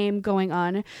reality game going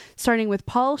on, starting with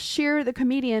Paul Scheer, the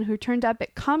comedian who turned up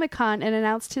at Comic-Con and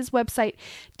announced his website,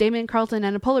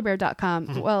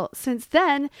 DamonCarltonandAPolarBear.com. Well, since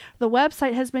then, the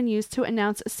website has been used to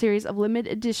announce a series of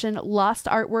limited edition Lost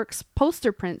Artworks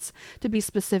poster prints, to be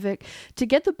specific. To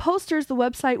get the posters, the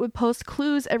website would post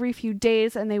clues every few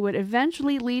days, and they would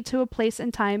eventually lead to a place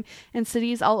and time in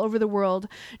cities all over the world.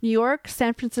 New York,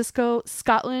 San Francisco, Toronto,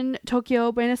 Scotland,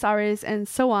 Tokyo, Buenos Aires, and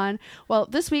so on. Well,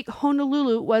 this week,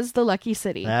 Honolulu was the lucky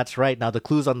city. That's right. Now, the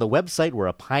clues on the website were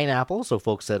a pineapple, so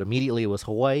folks said immediately it was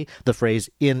Hawaii. The phrase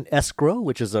in escrow,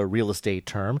 which is a real estate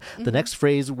term. The next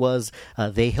phrase was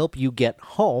they help you get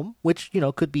home, which,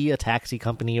 could be a taxi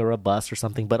company or a bus or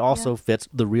something, but also fits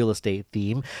the real estate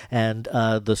theme. And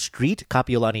the street,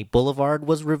 Kapiolani Boulevard,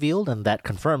 was revealed, and that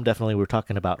confirmed definitely we're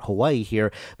talking about Hawaii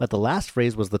here. But the last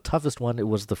phrase was the toughest one. It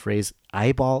was the phrase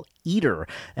eyeball eater.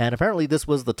 And apparently this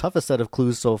was the toughest set of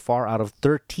clues so far out of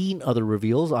 13 other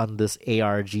reveals on this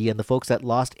ARG. And the folks at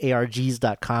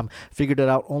lostargs.com figured it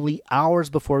out only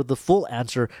hours before the full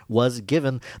answer was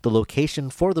given. The location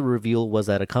for the reveal was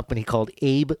at a company called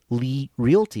Abe Lee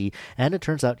Realty. And it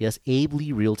turns out, yes, Abe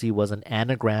Lee Realty was an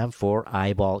anagram for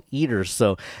eyeball eaters.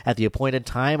 So at the appointed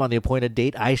time, on the appointed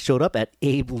date, I showed up at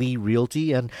Abe Lee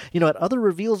Realty. And, at other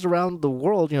reveals around the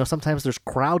world, sometimes there's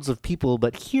crowds of people,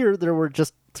 but here there were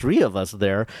just 3 of us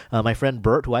there. My friend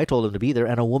Bert, who I told him to be there,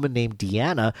 and a woman named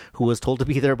Deanna, who was told to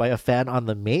be there by a fan on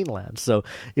the mainland. So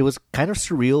it was kind of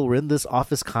surreal. We're in this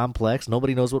office complex.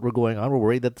 Nobody knows what we're going on. We're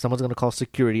worried that someone's going to call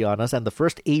security on us. And the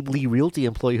first Abe Lee Realty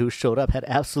employee who showed up had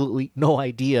absolutely no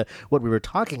idea what we were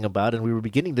talking about. And we were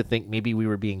beginning to think maybe we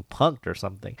were being punked or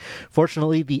something.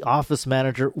 Fortunately, the office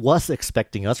manager was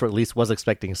expecting us, or at least was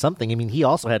expecting something. I mean, he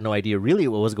also had no idea really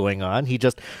what was going on. He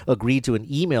just agreed to an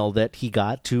email that he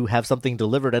got to have something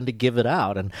delivered and to give it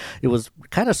out. And it was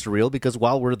kind of surreal because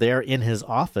while we're there in his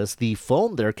office, the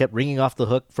phone there kept ringing off the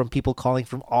hook from people calling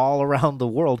from all around the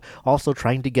world, also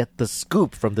trying to get the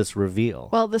scoop from this reveal.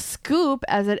 Well, the scoop,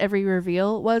 as at every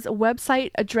reveal, was a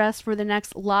website address for the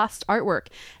next lost artwork.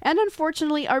 And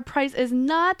unfortunately, our prize is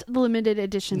not the limited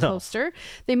edition poster.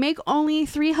 They make only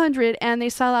 300 and they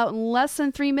sell out in less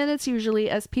than 3 minutes usually,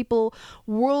 as people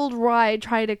worldwide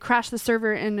try to crash the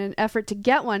server in an effort to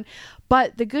get one.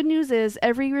 But the good news is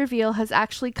every reveal has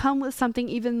actually come with something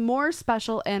even more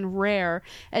special and rare.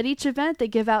 At each event, they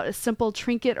give out a simple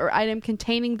trinket or item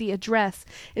containing the address.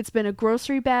 It's been a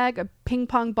grocery bag, a ping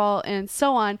pong ball, and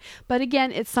so on. But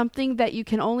again, it's something that you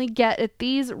can only get at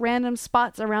these random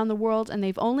spots around the world, and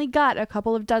they've only got a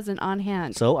couple of dozen on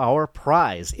hand. So our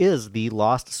prize is the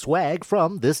lost swag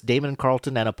from this Damon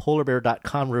Carlton and a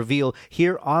polarbear.com reveal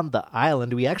here on the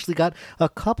island. We actually got a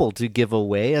couple to give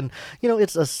away, and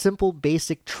it's a simple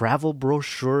basic travel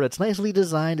brochure. It's nicely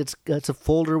designed. It's a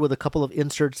folder with a couple of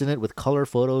inserts in it with color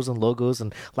photos and logos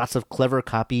and lots of clever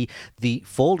copy. The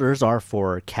folders are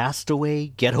for castaway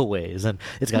getaways, and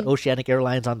it's got Oceanic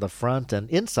Airlines on the front, and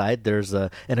inside there's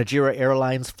an Ajira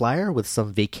Airlines flyer with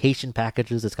some vacation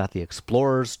packages. It's got the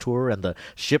Explorers Tour and the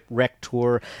Shipwreck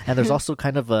Tour, and there's also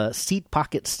kind of a seat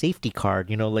pocket safety card,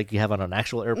 like you have on an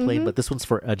actual airplane, but this one's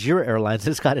for Ajira Airlines.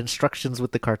 It's got instructions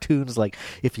with the cartoons like,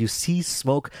 if you see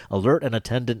smoke, alert an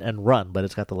attendant and run, but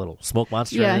it's got the little smoke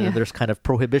monster and there's kind of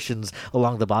prohibitions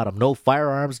along the bottom. No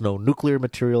firearms, no nuclear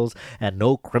materials, and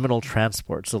no criminal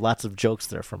transport. So lots of jokes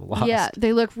there from Lost. Yeah,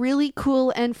 they look really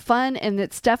cool and fun, and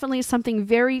it's definitely something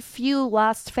very few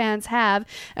Lost fans have,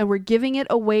 and we're giving it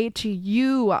away to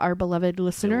you, our beloved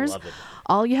listeners.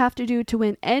 All you have to do to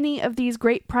win any of these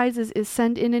great prizes is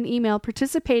send in an email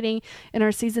participating in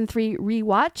our Season 3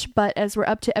 rewatch. But as we're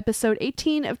up to episode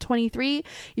 18 of 23,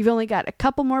 you've only got a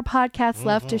couple more podcasts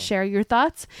left to share your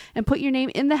thoughts and put your name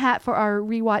in the hat for our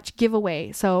rewatch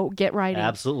giveaway. So get writing.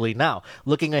 Absolutely. Now,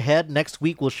 looking ahead, next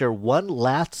week we'll share one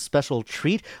last special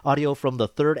treat, audio from the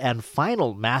third and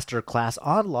final masterclass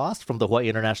on Lost from the Hawaii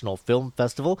International Film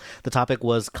Festival. The topic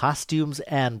was costumes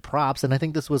and props, and I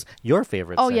think this was your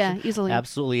favorite session. Yeah, easily.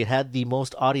 Absolutely. It had the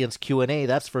most audience Q&A,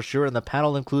 that's for sure. And the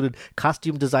panel included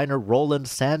costume designer Roland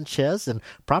Sanchez and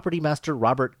property master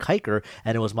Robert Kiker.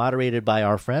 And it was moderated by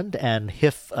our friend and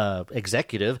HIF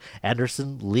executive,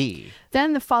 Anderson Lee.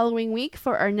 Then the following week,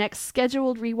 for our next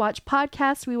scheduled rewatch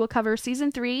podcast, we will cover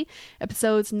Season 3,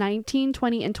 episodes 19,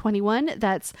 20, and 21.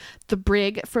 That's The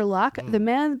Brig for Locke, The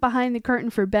Man Behind the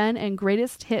Curtain for Ben, and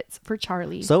Greatest Hits for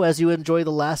Charlie. So as you enjoy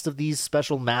the last of these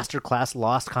special masterclass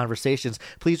Lost conversations,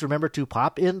 please remember to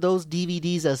pop in those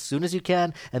DVDs as soon as you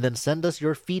can, and then send us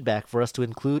your feedback for us to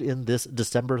include in this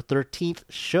December 13th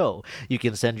show. You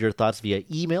can send your thoughts via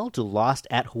email to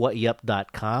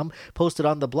lost@hawaiiup.com, post it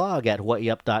on the blog at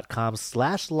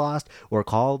hawaiiup.com/lost, or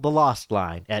call the Lost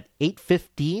line at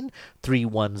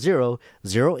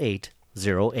 815-310-0808.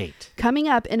 Coming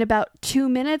up in about 2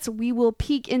 minutes, we will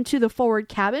peek into the forward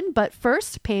cabin, but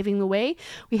first, paving the way,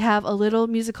 we have a little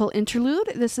musical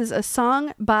interlude. This is a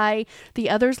song by the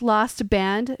Others Lost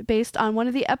Band based on one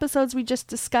of the episodes we just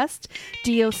discussed,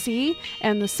 DOC,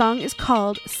 and the song is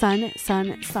called Sun,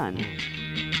 Sun, Sun.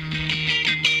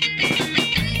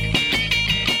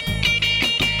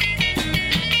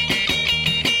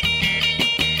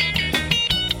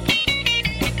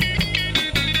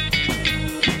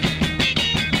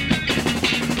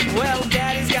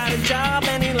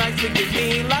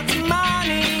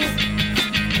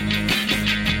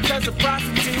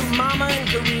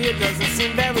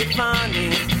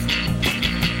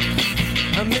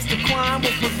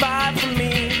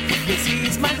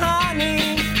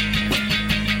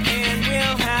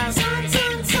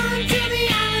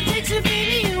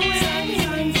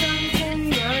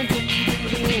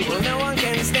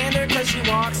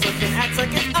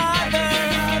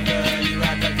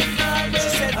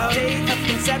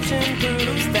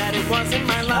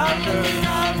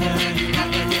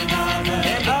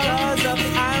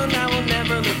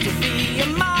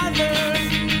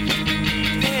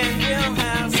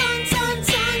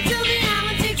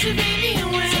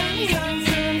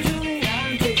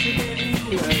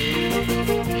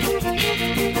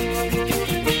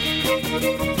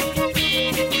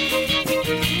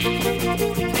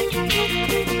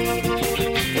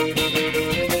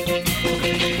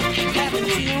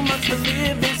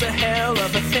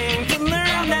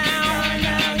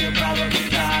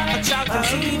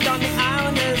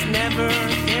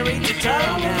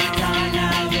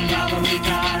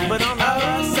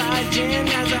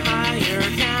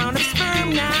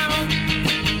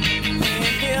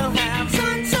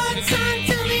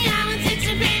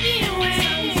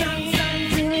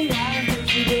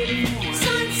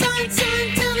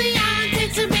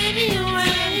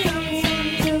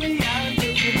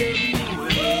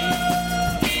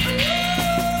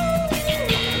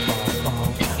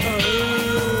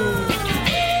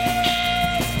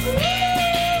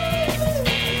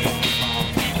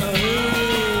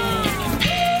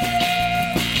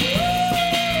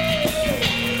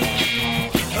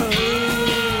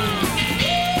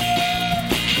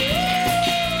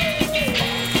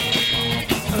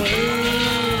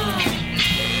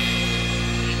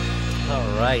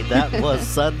 right, that was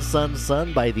Sun, Sun,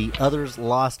 Sun by the Others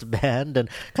Lost Band, and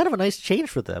kind of a nice change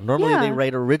for them. Normally they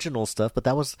write original stuff, but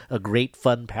that was a great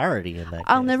fun parody in that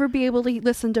I'll case. never be able to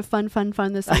listen to Fun, Fun,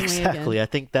 Fun the same way again. Exactly. I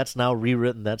think that's now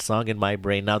rewritten that song in my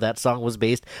brain. Now, that song was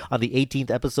based on the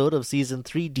 18th episode of Season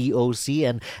 3 DOC,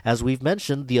 and as we've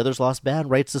mentioned, the Others Lost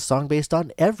Band writes a song based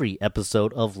on every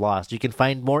episode of Lost. You can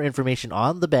find more information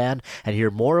on the band and hear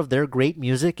more of their great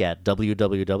music at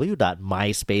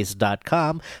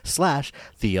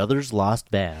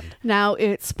www.myspace.com/theotherslostband. Now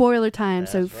it's spoiler time,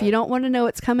 so if you don't want to know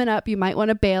what's coming up, you might want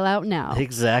to bail out now.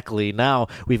 Exactly. Now,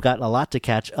 we've got a lot to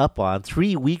catch up on.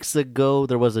 3 weeks ago,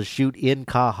 there was a shoot in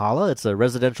Kahala. It's a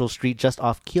residential street just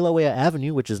off Kilauea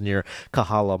Avenue, which is near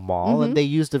Kahala Mall, and they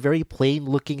used a very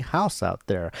plain-looking house out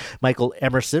there. Michael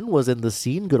Emerson was in the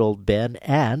scene, good old Ben,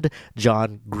 and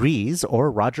John Grease, or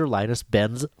Roger Linus,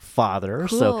 Ben's father.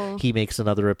 Cool. So he makes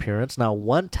another appearance. Now,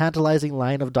 one tantalizing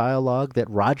line of dialogue that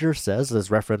Roger says,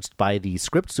 as referenced by the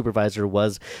script supervisor,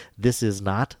 was, "This is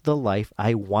not the life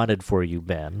I wanted for you,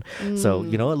 Ben." So,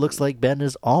 it looks like Ben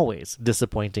is always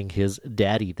disappointing his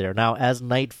daddy there. Now, as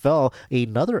night fell,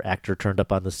 another actor turned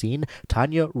up on the scene.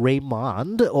 Tanya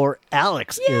Raymond, or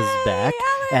Alex, is back.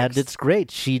 And it's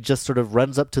great. She just sort of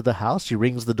runs up to the house. She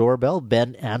rings the doorbell.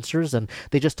 Ben answers, and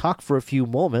they just talk for a few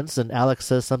moments. And Alex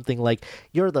says something like,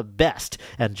 "You're the best."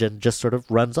 And Jen just sort of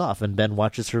runs off. And Ben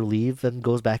watches her leave and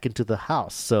goes back into the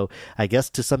house. So I guess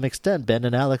to some extent, Ben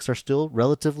and Alex are still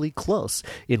relatively close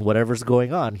in whatever's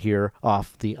going on here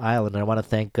off the island. And I want to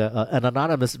thank an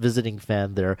anonymous visiting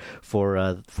fan there for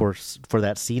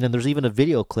that scene. And there's even a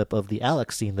video clip of the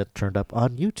Alex scene that turned up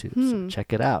on YouTube. So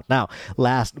check it out. Now,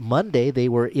 last Monday, they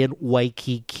were in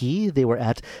Waikiki. They were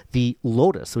at the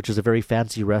Lotus, which is a very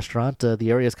fancy restaurant. The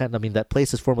area is that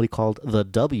place is formerly called the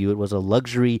W. It was a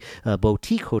luxury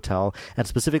boutique hotel, and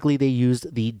specifically they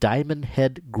used the Diamond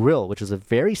Head Grill, which is a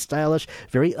very stylish,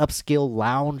 very upscale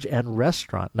lounge and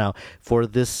restaurant. Now, for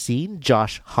this scene,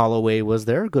 Josh Holloway was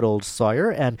there, good old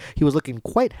Sawyer, and he was looking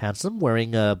quite handsome,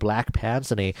 wearing black pants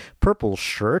and a purple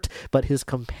shirt, but his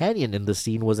companion in the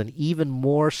scene was an even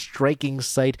more striking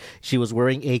sight. She was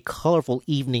wearing a colorful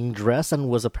evening dress and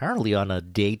was apparently on a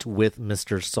date with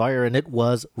Mr. Sawyer, and it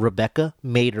was Rebecca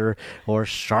Mader, or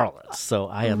Charlotte. So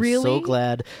I am so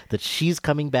glad that she's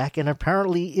coming back, and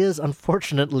apparently is,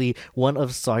 unfortunately, one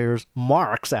of Sawyer's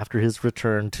marks after his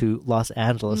return to Los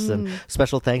Angeles. And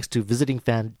special thanks to visiting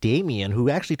fan Damien, who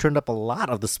actually turned up a lot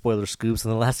of the spoiler scoops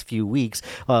in the last few weeks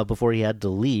before he had to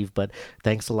leave, but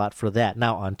thanks a lot for that.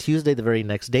 Now, on Tuesday, the very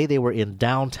next day, they were in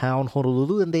downtown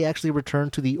Honolulu, and they actually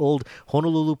returned to the old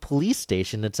Honolulu police station.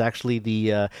 It's actually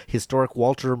the historic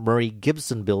Walter Murray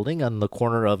Gibson building on the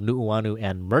corner of Nu'uanu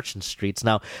and Merchant Streets.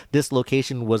 Now, this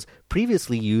location was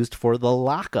previously used for the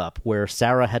lockup, where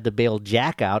Sarah had to bail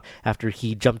Jack out after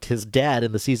he jumped his dad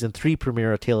in the season 3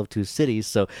 premiere of Tale of Two Cities.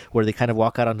 So where they kind of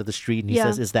walk out onto the street and he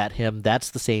says, "Is that him?" That's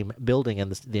the same building,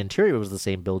 and the interior was the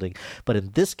same building. But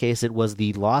in this case, it was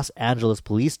the Los Angeles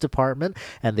Police Department,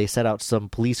 and they set out some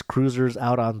police cruisers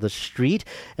out on the street.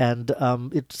 And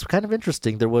it's kind of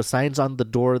interesting. There was signs on the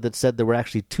door that said there were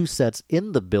actually two sets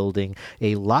in the building,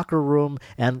 a locker room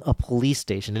and a police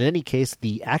station. In any case,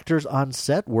 the actors on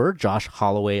set were Josh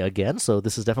Holloway again, so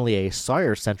this is definitely a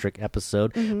Sawyer-centric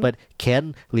episode, but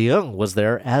Ken Leung was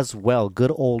there as well,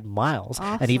 good old Miles.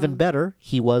 Awesome. And even better,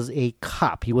 he was a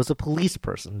cop. He was a police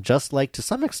person, just like, to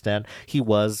some extent, he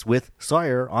was with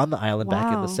Sawyer on the island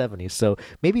back in the 70s. So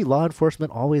maybe law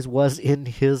enforcement always was in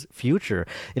his future.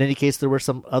 In any case, there were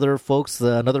some other folks,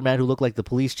 another man who looked like the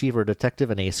police chief or detective,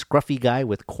 and a scruffy guy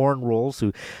with cornrows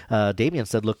who Damien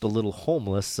said looked a little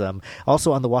homeless.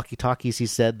 Also on the walkie-talkies, he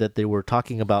said that they were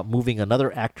talking about moving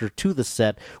another actor to the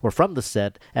set, or from the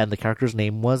set, and the character's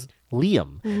name was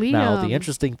Liam. Now, the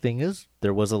interesting thing is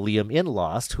there was a Liam in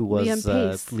Lost who was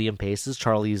Liam Pace is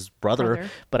Charlie's brother,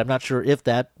 but I'm not sure if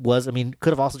that was,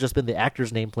 could have also just been the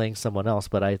actor's name playing someone else,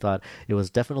 but I thought it was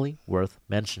definitely worth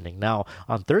mentioning. Now,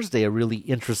 on Thursday, a really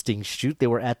interesting shoot. They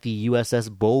were at the USS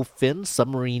Bowfin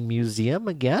Submarine Museum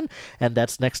again, and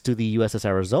that's next to the USS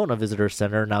Arizona Visitor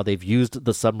Center. Now, they've used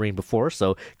the submarine before,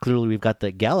 so clearly we've got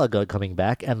the Galaga coming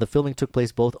back, and the filming took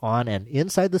place both on and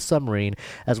inside the submarine,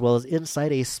 as well as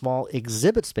inside a small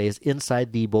exhibit space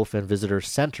inside the Bowfin Visitor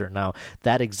Center. Now,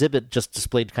 that exhibit just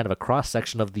displayed kind of a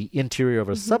cross-section of the interior of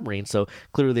a submarine, so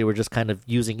clearly they were just kind of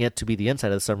using it to be the inside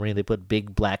of the submarine. They put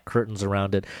big black curtains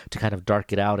around it to kind of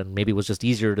dark it out, and maybe it was just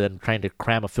easier than trying to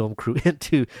cram a film crew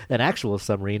into an actual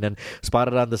submarine. And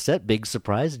spotted on the set, big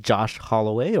surprise, Josh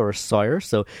Holloway, or Sawyer,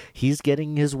 so he's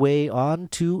getting his way on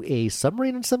to a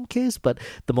submarine in some case, but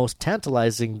the most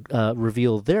tantalizing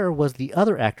reveal there was the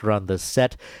other actor on the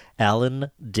set, Alan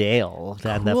Dale.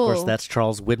 And of course, Cool. that's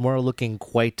Charles Widmore looking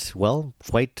quite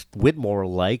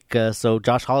Widmore-like. So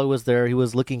Josh Hawley was there. He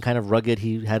was looking kind of rugged.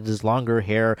 He had his longer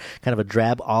hair, kind of a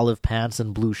drab olive pants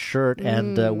and blue shirt.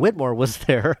 And Widmore was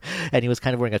there, and he was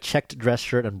kind of wearing a checked dress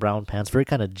shirt and brown pants. Very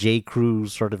kind of J. Crew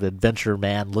sort of adventure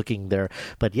man looking there.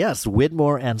 But yes,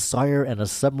 Widmore and Sawyer and a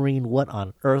submarine. What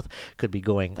on earth could be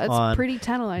going That's on? pretty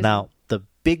tantalizing. Now, the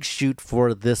big shoot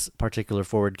for this particular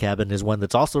forward cabin is one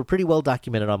that's also pretty well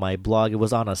documented on my blog. It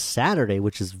was on a Saturday,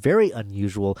 which is very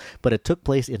unusual, but it took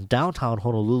place in downtown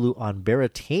Honolulu on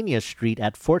Beretania Street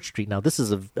at Fort Street. Now, this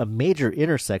is a major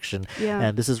intersection,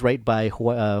 and this is right by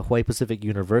Hawaii Pacific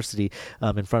University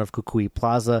in front of Kukui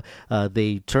Plaza.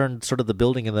 They turned sort of the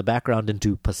building in the background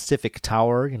into Pacific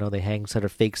Tower. You know, they hang sort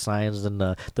of fake signs, and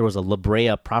there was a La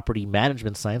Brea property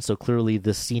management sign, so clearly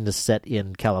this scene is set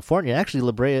in California. Actually,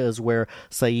 La Brea is where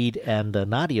Saeed and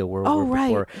Nadia were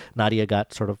before Nadia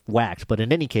got sort of whacked. But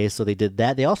in any case, so they did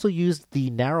that. They also used the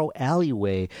narrow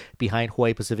alleyway behind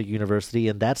Hawaii Pacific University,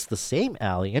 and that's the same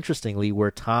alley, interestingly,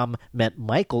 where Tom met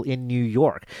Michael in New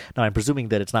York. Now, I'm presuming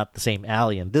that it's not the same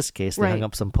alley in this case. They hung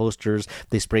up some posters.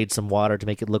 They sprayed some water to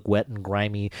make it look wet and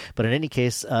grimy. But in any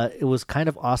case, it was kind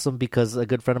of awesome because a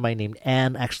good friend of mine named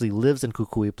Anne actually lives in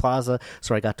Kukui Plaza,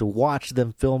 so I got to watch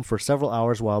them film for several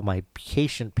hours while my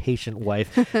patient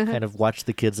wife kind of watched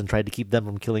the kids and tried to keep them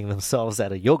from killing themselves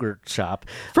at a yogurt shop.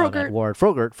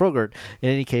 Frogurt. In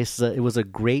any case, it was a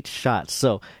great shot.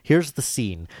 So here's the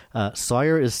scene.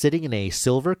 Sawyer is sitting in a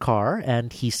silver car,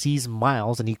 and he sees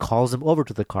Miles, and he calls him over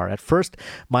to the car. At first,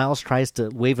 Miles tries to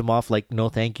wave him off like no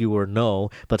thank you or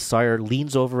no, but Sawyer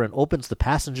leans over and opens the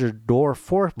passenger door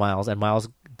for Miles, and Miles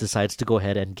decides to go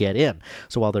ahead and get in.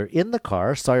 So while they're in the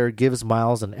car, Sawyer gives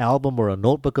Miles an album or a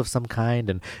notebook of some kind,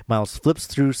 and Miles flips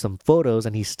through some photos,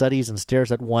 and he studies and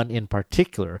stares at one in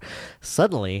particular.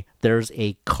 Suddenly, there's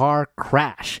a car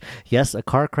crash. Yes, a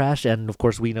car crash, and of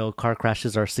course we know car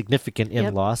crashes are significant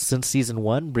in Lost since season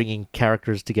 1, bringing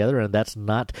characters together, and that's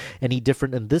not any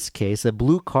different in this case. A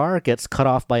blue car gets cut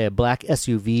off by a black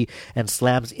SUV and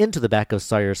slams into the back of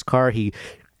Sawyer's car. He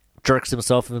jerks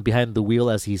himself behind the wheel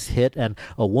as he's hit, and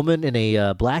a woman in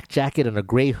a black jacket and a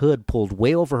gray hood pulled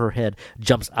way over her head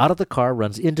jumps out of the car,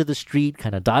 runs into the street,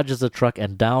 kind of dodges the truck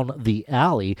and down the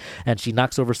alley, and she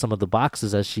knocks over some of the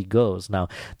boxes as she goes. Now,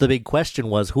 the big question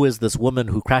was, who is this woman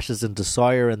who crashes into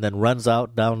Sawyer and then runs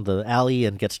out down the alley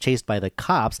and gets chased by the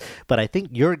cops? But I think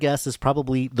your guess is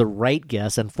probably the right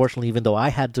guess. Unfortunately, even though I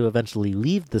had to eventually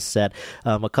leave the set,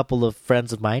 a couple of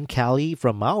friends of mine, Callie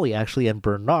from Maui actually, and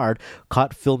Bernard,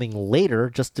 caught filming later,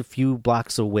 just a few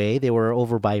blocks away. They were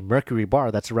over by Mercury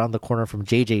Bar, that's around the corner from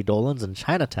J.J. Dolan's in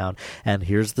Chinatown, and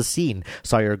here's the scene.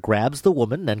 Sawyer grabs the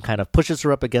woman and kind of pushes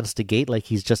her up against a gate like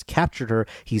he's just captured her.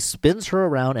 He spins her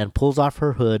around and pulls off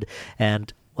her hood,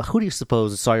 and who do you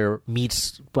suppose Sawyer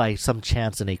meets by some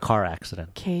chance in a car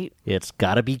accident? Kate. It's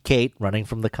gotta be Kate running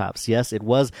from the cops. Yes, it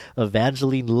was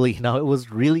Evangeline Lilly. Now, it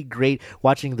was really great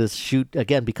watching this shoot,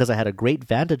 again, because I had a great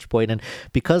vantage point, and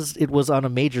because it was on a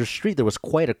major street, there was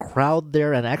quite a crowd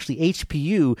there, and actually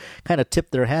HPU kind of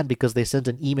tipped their hand because they sent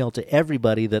an email to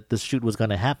everybody that this shoot was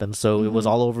going to happen, so it was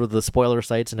all over the spoiler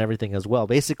sites and everything as well.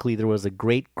 Basically, there was a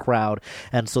great crowd,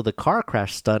 and so the car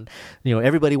crash stunt,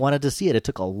 everybody wanted to see it. It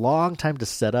took a long time to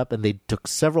set up, and they took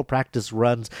several practice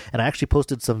runs, and I actually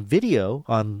posted some video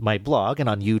on my blog and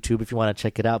on YouTube if you want to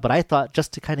check it out. But I thought,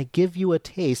 just to kind of give you a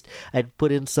taste, I'd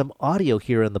put in some audio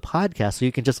here in the podcast so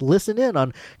you can just listen in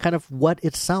on kind of what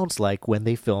it sounds like when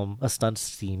they film a stunt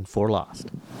scene for Lost.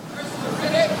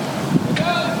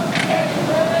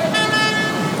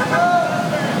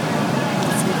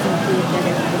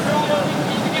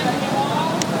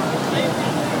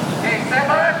 Hey, stand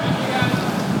by.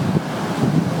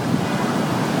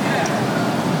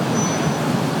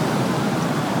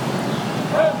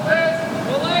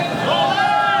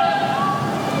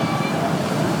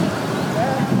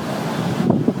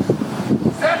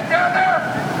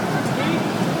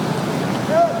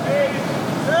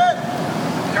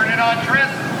 Turn it on, Tris.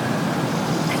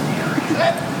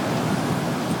 Set.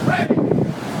 Ready. 3, 2,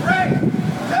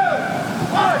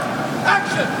 1,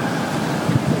 action.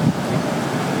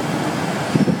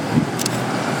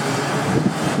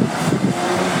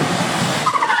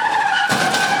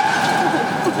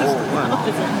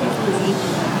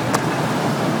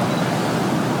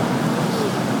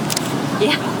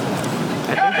 Yeah.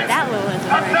 That one was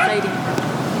very exciting.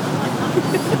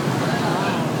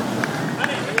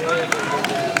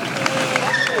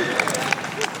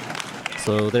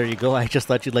 So there you go. I just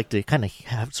thought you'd like to kind of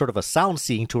have sort of a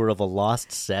sound-seeing tour of a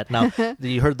Lost set. Now,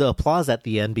 you heard the applause at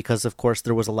the end because, of course,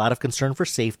 there was a lot of concern for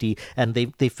safety, and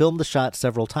they filmed the shot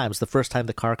several times. The first time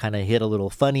the car kind of hit a little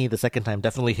funny. The second time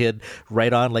definitely hit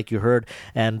right on, like you heard.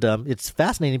 And it's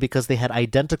fascinating because they had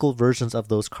identical versions of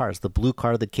those cars. The blue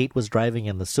car that Kate was driving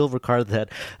and the silver car that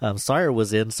Sawyer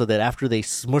was in, so that after they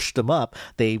smushed them up,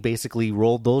 they basically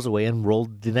rolled those away and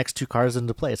rolled the next two cars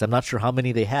into place. I'm not sure how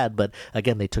many they had, but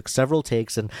again, they took several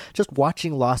takes, and just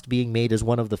watching Lost being made is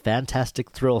one of the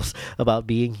fantastic thrills about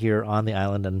being here on the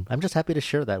island, and I'm just happy to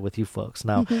share that with you folks.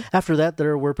 Now, after that,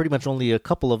 there were pretty much only a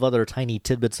couple of other tiny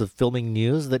tidbits of filming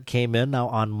news that came in. Now,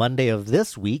 on Monday of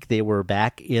this week, they were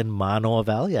back in Manoa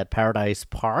Valley at Paradise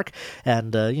Park,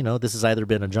 and, this has either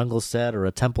been a jungle set or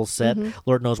a temple set.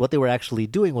 Lord knows what they were actually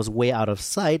doing was way out of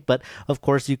sight, but of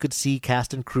course, you could see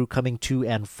cast and crew coming to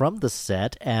and from the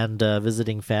set, and a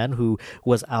visiting fan who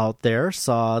was out there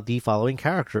saw the following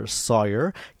characters: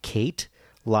 Sawyer, Kate,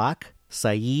 Locke,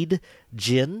 Sayid,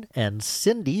 Jin, and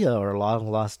Cindy, our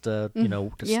long-lost,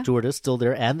 stewardess, still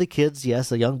there, and the kids,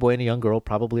 yes, a young boy and a young girl,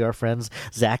 probably our friends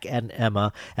Zach and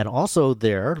Emma. And also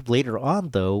there, later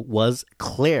on, though, was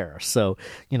Claire. So,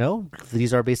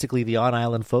 these are basically the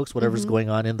on-island folks, whatever's going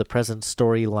on in the present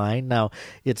storyline. Now,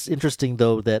 it's interesting,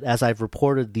 though, that as I've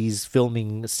reported these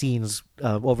filming scenes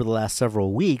over the last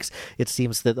several weeks, it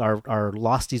seems that our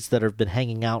Losties that have been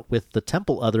hanging out with the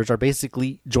Temple others are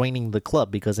basically joining the club,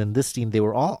 because in this scene, they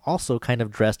were all also kind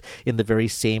of dressed in the very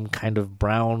same kind of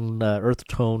brown,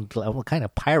 earth-toned, kind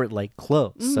of pirate-like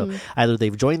clothes. So either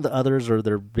they've joined the others or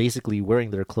they're basically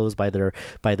wearing their clothes by their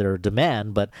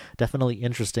demand, but definitely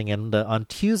interesting. And on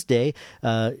Tuesday,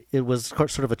 it was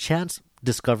sort of a chance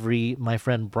discovery. My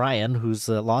friend Brian, who's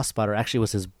a Lost spotter, actually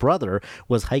was his brother,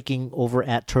 was hiking over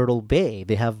at Turtle Bay.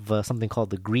 They have something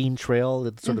called the Green Trail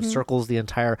that sort of circles the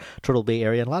entire Turtle Bay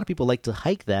area, and a lot of people like to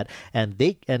hike that, and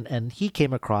he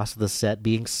came across the set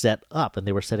being set up, and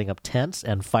they were setting up tents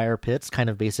and fire pits, kind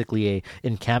of basically a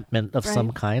encampment of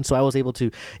some kind. So I was able to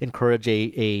encourage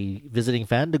a visiting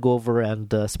fan to go over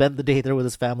and spend the day there with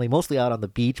his family, mostly out on the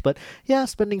beach, but yeah,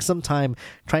 spending some time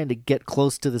trying to get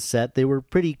close to the set. They were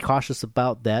pretty cautious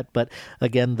about that, but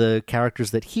again, the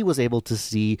characters that he was able to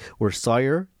see were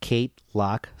Sawyer, Kate,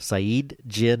 Locke, Sayid,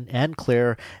 Jin, and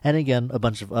Claire, and again, a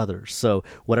bunch of others. So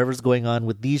whatever's going on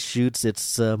with these shoots,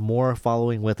 it's more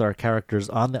following with our characters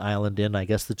on the island in, I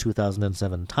guess, the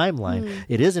 2007 timeline.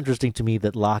 It is interesting to me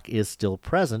that Locke is still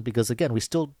present, because again, we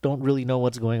still don't really know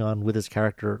what's going on with his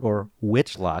character or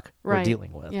which Locke we're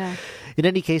dealing with. Yeah. In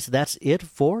any case, that's it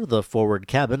for the Forward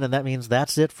Cabin, and that means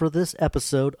that's it for this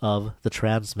episode of The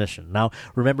Transmission. Now,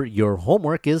 remember, your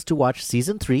homework is to watch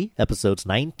Season 3, Episodes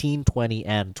 19, 20,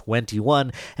 and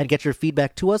 21, and get your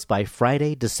feedback to us by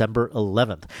Friday, December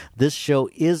 11th. This show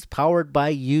is powered by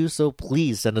you, so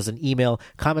please send us an email,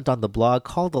 comment on the blog,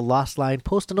 call the Lost Line,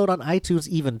 post a note on iTunes,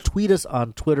 even tweet us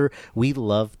on Twitter. We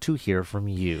love to hear from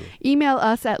you. Email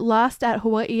us at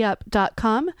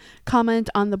lost@hawaiiup.com, comment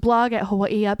on the blog at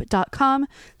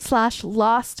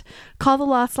hawaiiup.com/lost, call the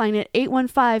Lost Line at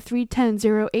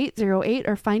 815-310-0808,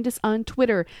 or find us on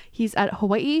Twitter. He's at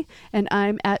Hawaii, and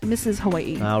I'm at Mrs.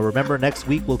 Hawaii. Now, remember, next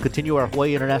week we'll continue our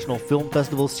Hawaii International Film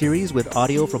Festival series with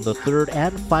audio from the third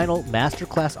and final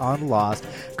masterclass on Lost,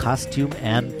 costume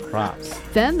and props.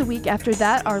 Then the week after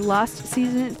that, our Lost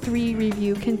Season 3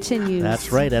 review continues.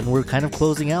 That's right, and we're kind of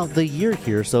closing out the year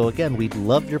here, so again, we'd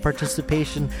love your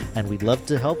participation, and we'd love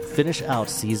to help finish out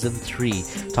Season 3.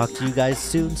 Talk to you guys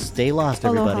soon. Stay lost,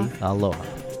 everybody. Aloha.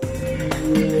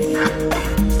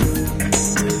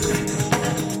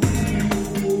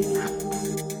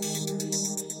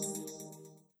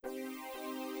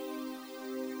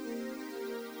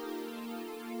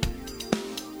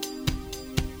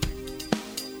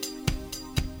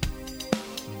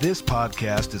 This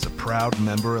podcast is a proud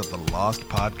member of the Lost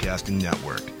Podcasting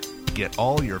Network. Get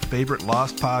all your favorite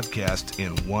Lost podcasts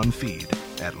in one feed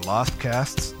at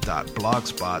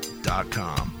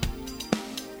lostcasts.blogspot.com.